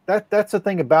there. That's the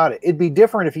thing about it. It'd be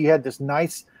different if you had this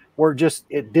nice where just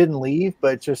it didn't leave,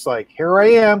 but it's just like, here I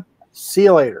am. See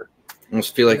you later. I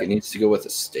almost feel like it needs to go with a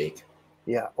steak.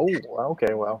 Yeah. Oh,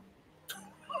 okay. Well.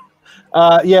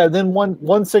 Then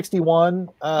 161,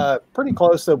 pretty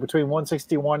close though between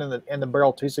 161 and the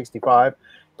Barrel 265,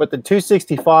 but the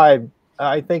 265,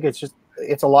 I think it's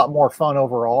a lot more fun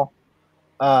overall.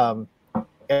 And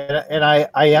I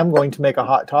am going to make a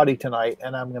hot toddy tonight,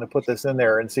 and I'm going to put this in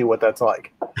there and see what that's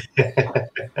like.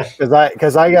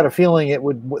 Because I got a feeling it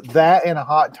would that and a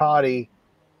hot toddy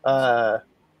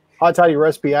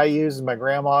recipe I use is my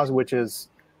grandma's, which is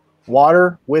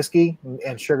water, whiskey,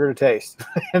 and sugar to taste.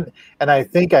 and I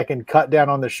think I can cut down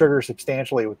on the sugar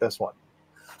substantially with this one.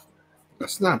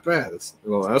 That's not bad.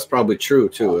 That's probably true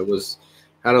too. It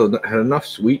had enough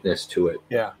sweetness to it.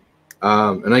 Yeah.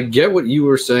 And I get what you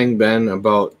were saying, Ben,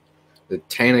 about the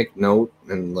tannic note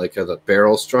and like the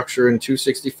barrel structure in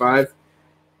 265,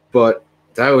 but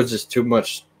that was just too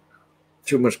much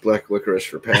black licorice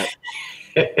for Pat.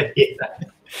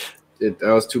 That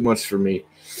was too much for me.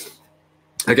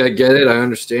 Like, I get it, I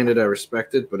understand it, I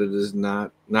respect it, but it is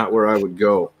not where I would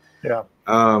go. Yeah.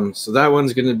 So that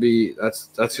one's gonna be that's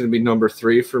gonna be number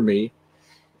 3 for me,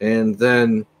 and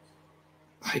then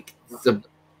like the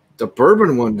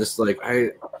bourbon one, just like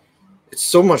it's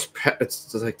so much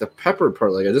it's like the pepper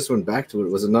part. Like I just went back to it.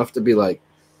 It was enough to be like,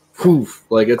 poof,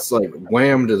 like it's like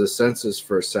wham to the senses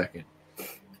for a second,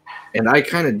 and I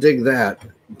kind of dig that,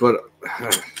 but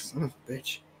son of a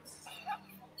bitch.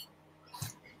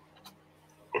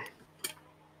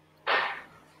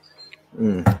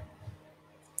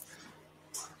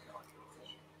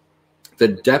 The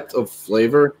depth of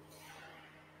flavor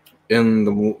in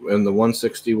the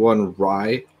 161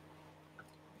 rye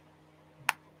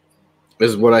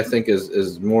is what I think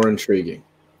is more intriguing.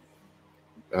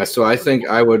 So I think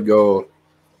I would go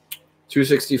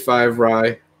 265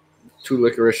 rye, 2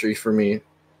 licorice for me,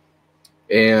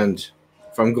 and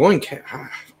if I'm going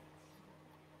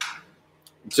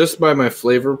just by my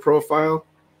flavor profile,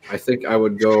 I think I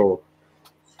would go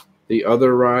the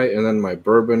other rye, and then my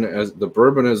bourbon as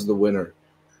the winner.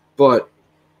 But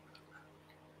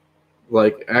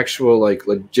like actual like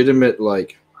legitimate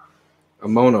like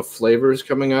amount of flavors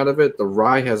coming out of it, the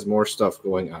rye has more stuff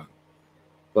going on.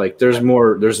 Like there's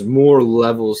more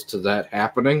levels to that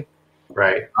happening.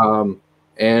 Right.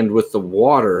 And with the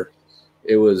water,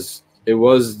 it was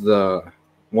the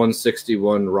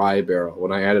 161 rye barrel.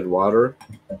 When I added water,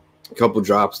 a couple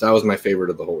drops, that was my favorite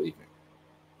of the whole evening.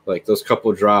 Like those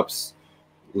couple drops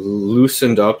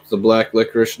loosened up the black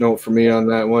licorice note for me on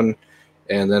that one,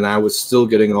 and then I was still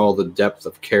getting all the depth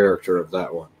of character of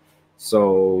that one.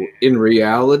 So in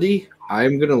reality,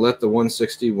 I'm gonna let the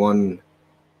 161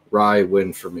 rye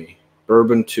win for me.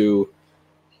 Bourbon 2,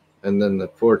 and then the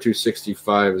pour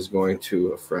 265 is going to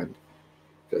a friend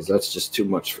because that's just too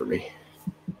much for me.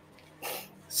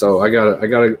 So I'm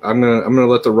gonna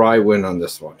let the rye win on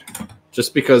this one,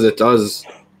 just because it does.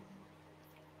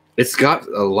 It's got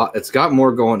a lot. It's got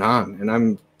more going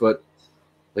on, but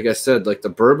like I said, like the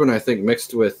bourbon, I think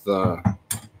mixed with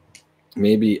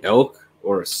maybe elk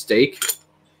or a steak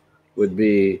would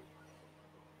be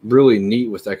really neat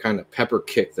with that kind of pepper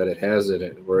kick that it has in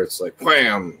it, where it's like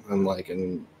wham,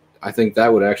 and I think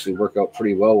that would actually work out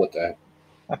pretty well with that.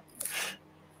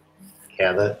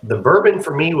 Yeah, the bourbon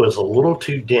for me was a little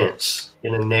too dense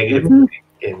in a negative way,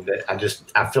 and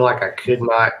I feel like I could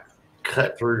not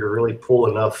cut through to really pull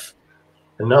enough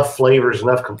flavors,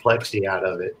 enough complexity out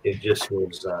of it. It just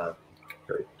was a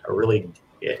really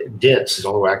dense is the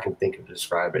only way I can think of to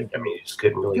describe it. I mean, you just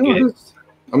couldn't really get it.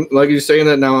 I'm like you're saying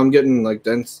that now. I'm getting like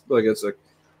dense, like it's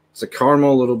a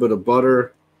caramel, a little bit of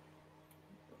butter,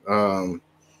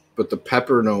 but the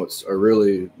pepper notes are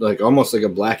really like almost like a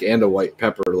black and a white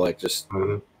pepper, like just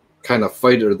kind of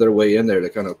fight their way in there to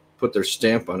kind of put their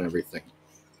stamp on everything.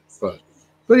 But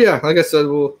yeah, like I said,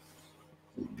 I'll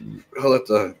let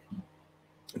the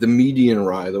median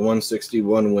rye, the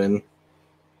 161 win.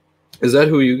 Is that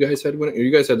who you guys had winning? You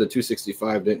guys had the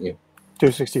 265, didn't you?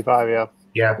 265, yeah.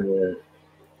 Yeah.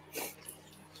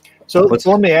 So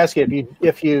let me ask you,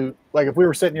 if you like, if we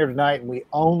were sitting here tonight and we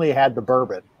only had the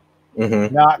bourbon,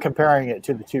 not comparing it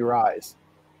to the two ryes,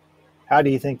 how do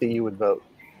you think that you would vote?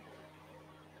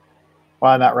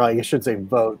 Well, not really. You should say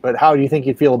vote, but how do you think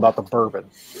you'd feel about the bourbon?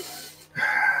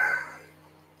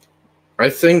 I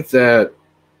think I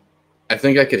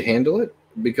could handle it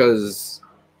because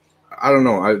I don't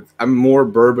know. I'm more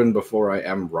bourbon before I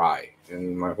am rye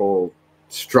in my whole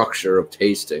structure of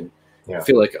tasting. Yeah. I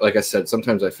feel like I said,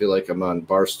 sometimes I feel like I'm on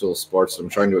Barstool Sports. I'm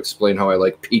trying to explain how I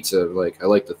like pizza. Like I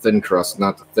like the thin crust,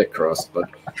 not the thick crust. But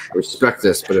I respect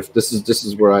this. But if this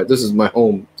is my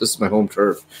home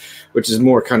turf, which is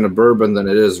more kind of bourbon than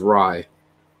it is rye.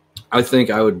 I think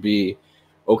I would be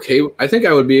okay. I think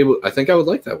I would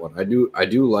like that one. I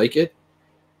do like it.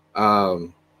 But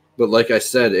like I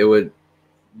said,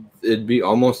 it'd be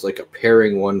almost like a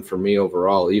pairing one for me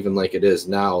overall, even like it is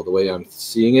now. The way I'm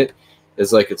seeing it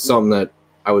is like it's something that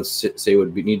I would say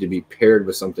would need to be paired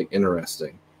with something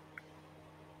interesting.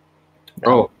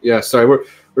 Oh yeah, sorry,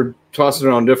 we're tossing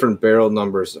around different barrel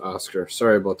numbers, Oscar.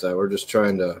 Sorry about that. We're just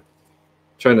trying to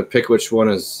pick which one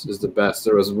is the best.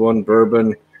 There was one bourbon,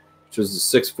 which was the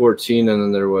 614, and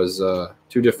then there was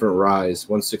two different ryes,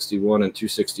 161 and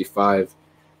 265,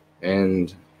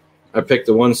 and I picked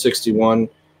the 161.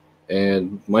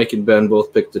 And Mike and Ben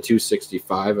both picked the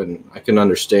 265, and I can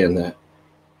understand that.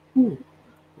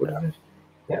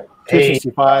 Yeah.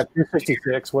 265,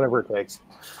 266, whatever it takes.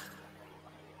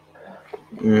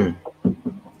 I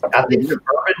think the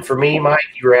bourbon for me, Mike,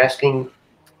 you were asking,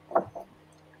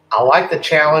 I like the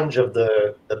challenge of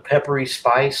the peppery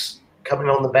spice coming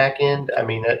on the back end. I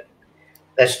mean,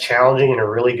 that's challenging in a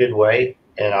really good way,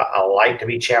 and I like to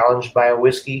be challenged by a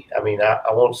whiskey. I mean, I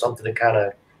want something to kind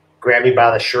of grab me by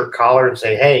the shirt collar and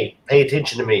say, hey, pay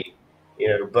attention to me,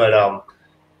 but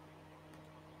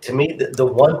to me, the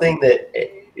one thing that,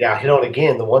 I hit on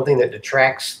again, the one thing that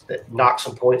detracts, that knocks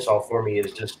some points off for me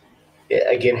is just,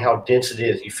 again, how dense it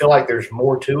is. You feel like there's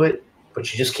more to it,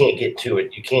 but you just can't get to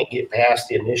it. You can't get past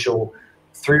the initial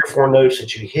 3 or 4 notes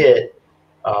that you hit,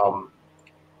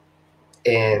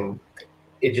 and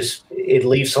it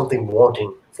leaves something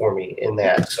wanting for me in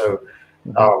that. So,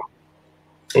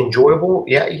 enjoyable,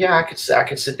 yeah. I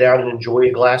could sit down and enjoy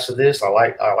a glass of this. I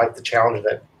like the challenge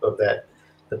of that,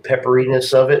 the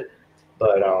pepperiness of it.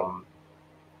 But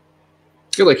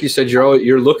like you said,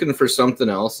 you're looking for something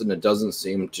else, and it doesn't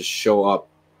seem to show up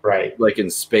right, like in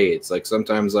spades. Like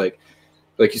sometimes, like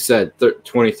you said,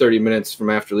 20, 30 minutes from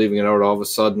after leaving it out, all of a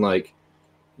sudden, like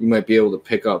you might be able to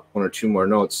pick up 1 or 2 more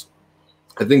notes.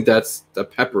 I think the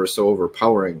pepper is so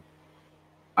overpowering.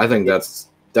 I think that's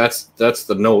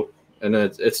the note. And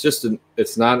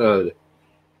it's not a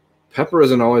pepper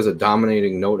isn't always a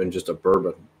dominating note in just a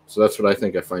bourbon. So that's what I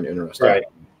think I find interesting. Right.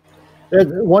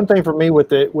 One thing for me with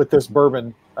this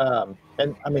bourbon,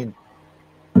 and I mean,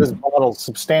 this bottle's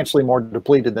substantially more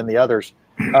depleted than the others,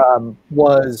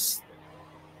 was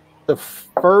the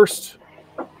first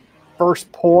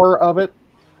pour of it.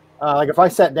 Like if I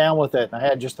sat down with it and I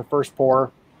had just the first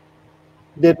pour,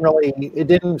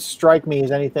 didn't strike me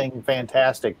as anything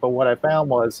fantastic. But what I found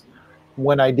was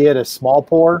when I did a small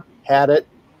pour, had it,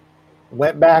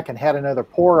 went back and had another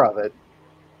pour of it,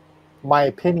 my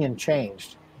opinion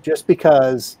changed just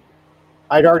because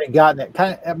I'd already gotten it.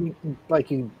 Kind of, I mean,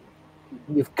 like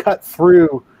you've cut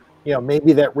through,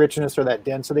 maybe that richness or that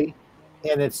density,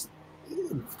 and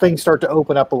things start to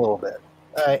open up a little bit.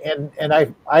 And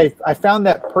I found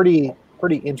that pretty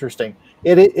interesting.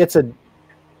 It's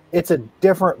a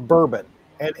different bourbon,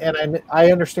 and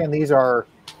I understand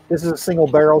this is a single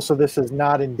barrel, so this is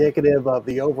not indicative of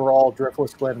the overall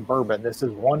Driftless Glen bourbon. This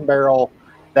is one barrel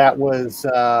that was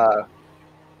I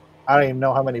don't even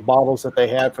know how many bottles that they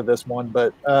had for this one,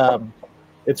 but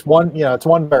it's one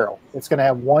barrel. It's going to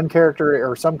have one character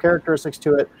or some characteristics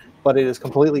to it, but it is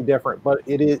completely different. But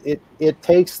it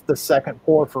takes the second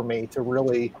pour for me to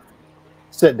really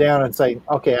sit down and say,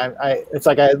 okay,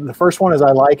 the first one is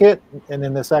I like it, and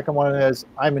then the second one is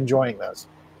I'm enjoying this.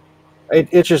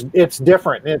 It's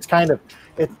different, and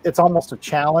it's almost a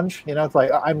challenge. It's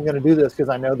like I'm going to do this because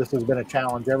I know this has been a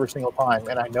challenge every single time,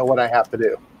 and I know what I have to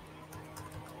do.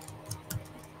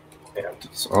 Yeah,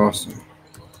 that's awesome.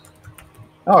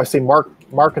 Oh, I see Mark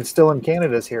and still in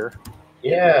Canada's here.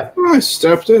 Yeah. Oh, I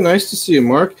stepped in. Nice to see you,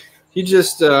 Mark. He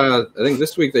just, I think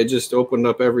this week they just opened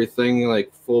up everything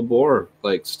like full bore.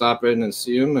 Like stop in and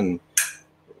see him, and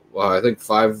well, I think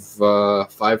five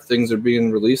things are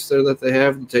being released there that they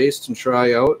have to taste and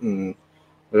try out, and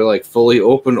they're like fully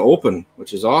open,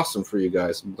 which is awesome for you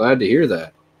guys. I'm glad to hear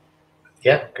that.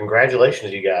 Yeah,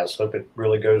 congratulations, you guys. Hope it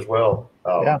really goes well.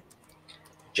 Yeah.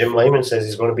 Jim Lehman says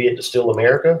he's going to be at Distill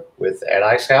America at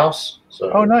Ice House. So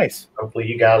oh, nice. Hopefully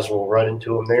you guys will run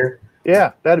into him there.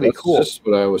 Yeah, that'd be cool. That's just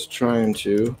what I was trying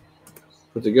to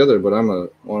put together, but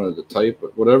wanted to type,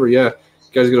 but whatever. Yeah,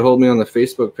 you guys get a hold of me on the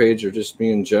Facebook page or just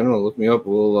me in general. Look me up.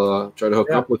 We'll try to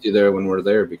hook up with you there when we're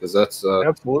there, because that's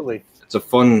absolutely. It's a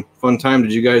fun time.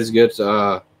 Did you guys get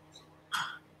the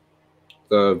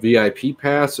VIP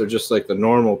pass or just like the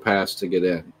normal pass to get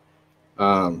in?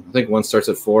 I think one starts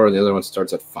at 4 and the other one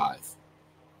starts at 5.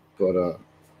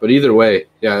 But either way,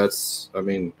 yeah,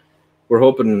 we're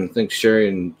hoping. I think Sherry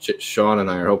and Sean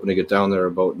and I are hoping to get down there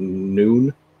about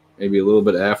noon, maybe a little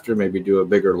bit after, maybe do a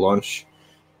bigger lunch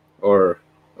or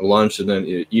a lunch and then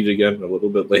eat again a little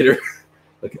bit later,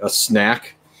 like a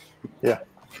snack. Yeah.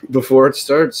 Before it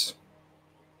starts,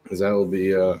 because that'll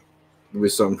be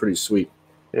something pretty sweet.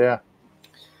 Yeah.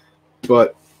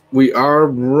 But we are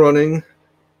running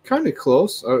kind of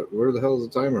close. Where the hell is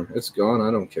the timer? It's gone.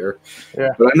 I don't care. Yeah.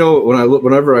 But I know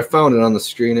whenever I found it on the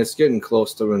screen, it's getting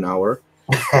close to an hour.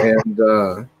 And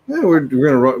we're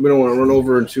gonna run. We don't want to run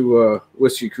over into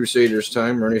Whiskey Crusaders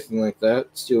time or anything like that.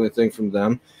 Steal anything from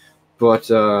them. But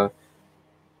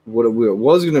what we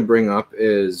was going to bring up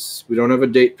is we don't have a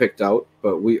date picked out,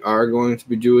 but we are going to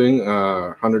be doing a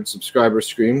 100 subscriber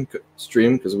stream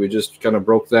because we just kind of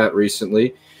broke that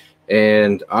recently.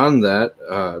 And on that,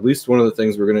 at least one of the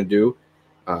things we're going to do,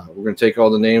 we're going to take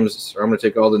all the names, or I'm going to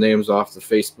take all the names off the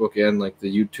Facebook and like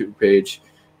the YouTube page,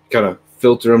 kind of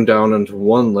filter them down into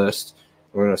one list.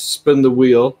 We're going to spin the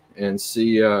wheel and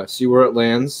see where it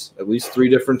lands at least 3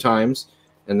 different times.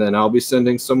 And then I'll be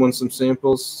sending someone some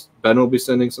samples. Ben will be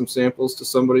sending some samples to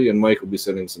somebody, and Mike will be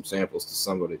sending some samples to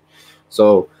somebody.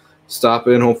 So stop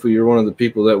in. Hopefully you're one of the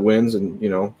people that wins and,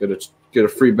 get a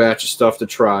free batch of stuff to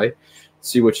try.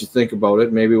 See what you think about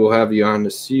it. Maybe we'll have you on to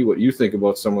see what you think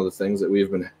about some of the things that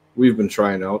we've been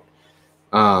trying out.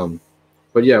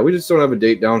 But yeah, we just don't have a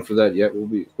date down for that yet.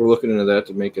 We're looking into that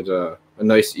to make it a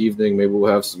nice evening. Maybe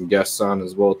we'll have some guests on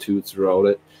as well too throughout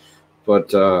it.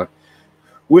 But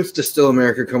with Distill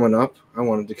America coming up, I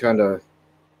wanted to kind of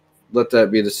let that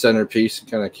be the centerpiece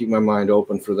and kind of keep my mind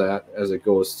open for that as it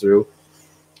goes through.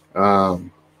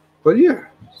 But yeah,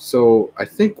 so I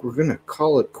think we're gonna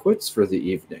call it quits for the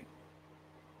evening.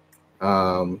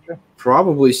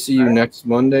 Probably see you next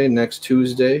Monday, next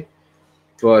Tuesday,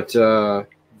 but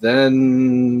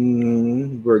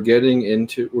then we're going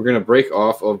to break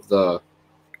off of the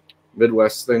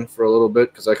Midwest thing for a little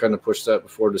bit because I kind of pushed that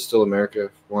before Distill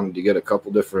America. Wanted to get a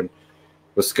couple different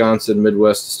Wisconsin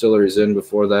Midwest distilleries in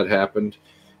before that happened,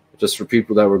 just for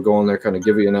people that were going there, kind of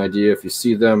give you an idea if you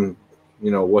see them,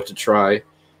 what to try.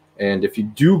 And if you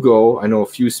do go, I know a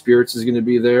Few Spirits is going to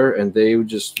be there, and they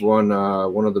just won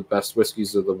one of the best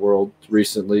whiskeys of the world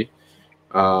recently.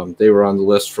 They were on the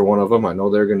list for one of them. I know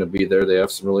they're going to be there. They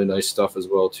have some really nice stuff as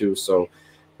well, too. So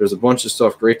there's a bunch of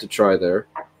stuff great to try there.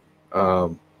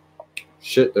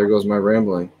 There goes my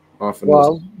rambling.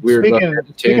 Weird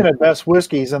speaking of best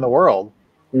whiskeys in the world,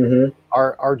 mm-hmm.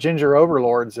 our ginger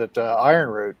overlords at Iron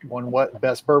Root won what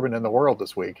best bourbon in the world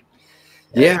this week.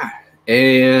 Yeah.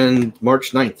 And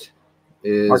March 9th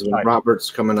is March when 9th.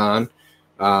 Robert's coming on.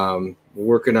 We're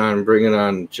working on bringing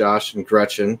on Josh and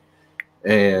Gretchen.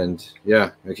 And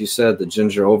yeah, like you said, the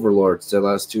Ginger Overlords, the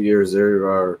last 2 years, they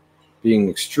are being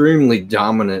extremely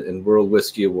dominant in World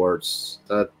Whiskey Awards.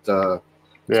 That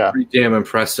Yeah. pretty damn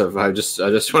impressive. I just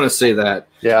want to say that.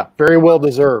 Yeah. Very well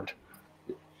deserved.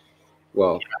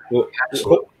 Well,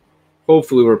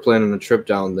 hopefully we're planning a trip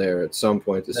down there at some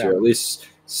point this year. At least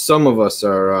some of us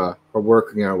are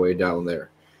working our way down there,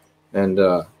 and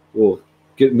we'll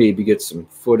maybe get some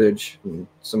footage and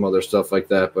some other stuff like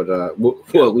that. But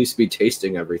we'll at least be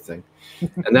tasting everything,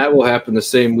 and that will happen the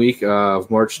same week of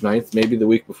March 9th, maybe the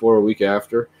week before or week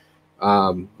after.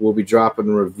 We'll be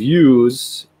dropping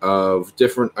reviews of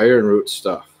different Iron Root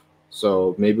stuff.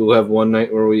 So maybe we'll have one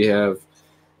night where we have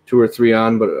 2 or 3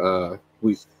 on, but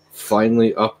we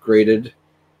finally upgraded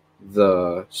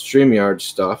the StreamYard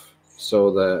stuff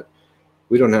so that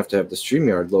we don't have to have the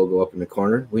StreamYard logo up in the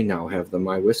corner. We now have the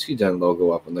My Whiskey Den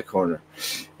logo up in the corner.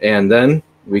 And then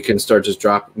we can start just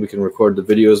we can record the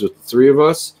videos with the 3 of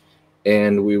us,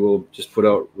 and we will just put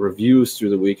out reviews through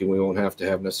the week, and we won't have to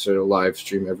have necessarily a live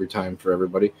stream every time for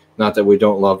everybody. Not that we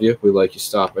don't love you. We like you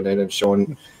stopping in and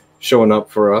showing up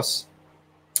for us.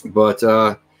 But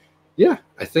yeah,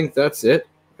 I think that's it.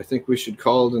 I think we should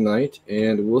call it a night,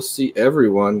 and we'll see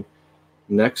everyone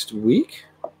next week.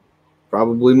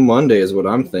 Probably Monday is what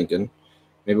I'm thinking.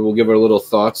 Maybe we'll give our little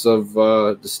thoughts of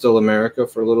Distill America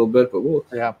for a little bit, but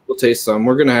we'll taste some.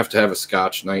 We're gonna have a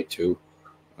Scotch night too.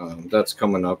 That's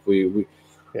coming up. We've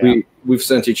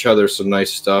sent each other some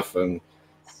nice stuff, and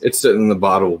it's sitting in the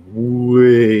bottle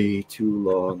way too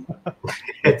long.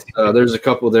 There's a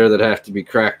couple there that have to be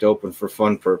cracked open for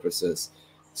fun purposes.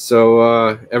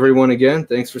 So everyone, again,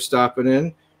 thanks for stopping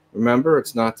in. Remember,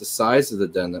 it's not the size of the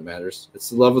den that matters.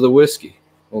 It's the love of the whiskey.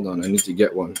 Hold on, I need to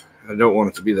get one. I don't want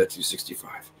it to be that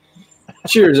 265.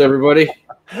 Cheers, everybody.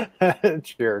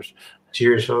 Cheers.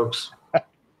 Cheers, folks.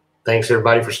 Thanks,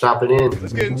 everybody, for stopping in.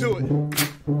 Let's get into it.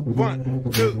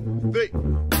 1, 2, 3.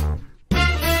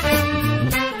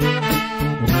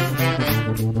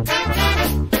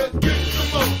 Let's get some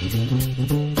more.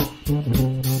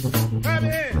 Have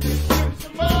your hands.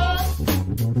 Some more.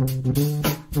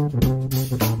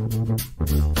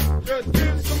 Just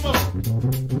give some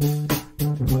more.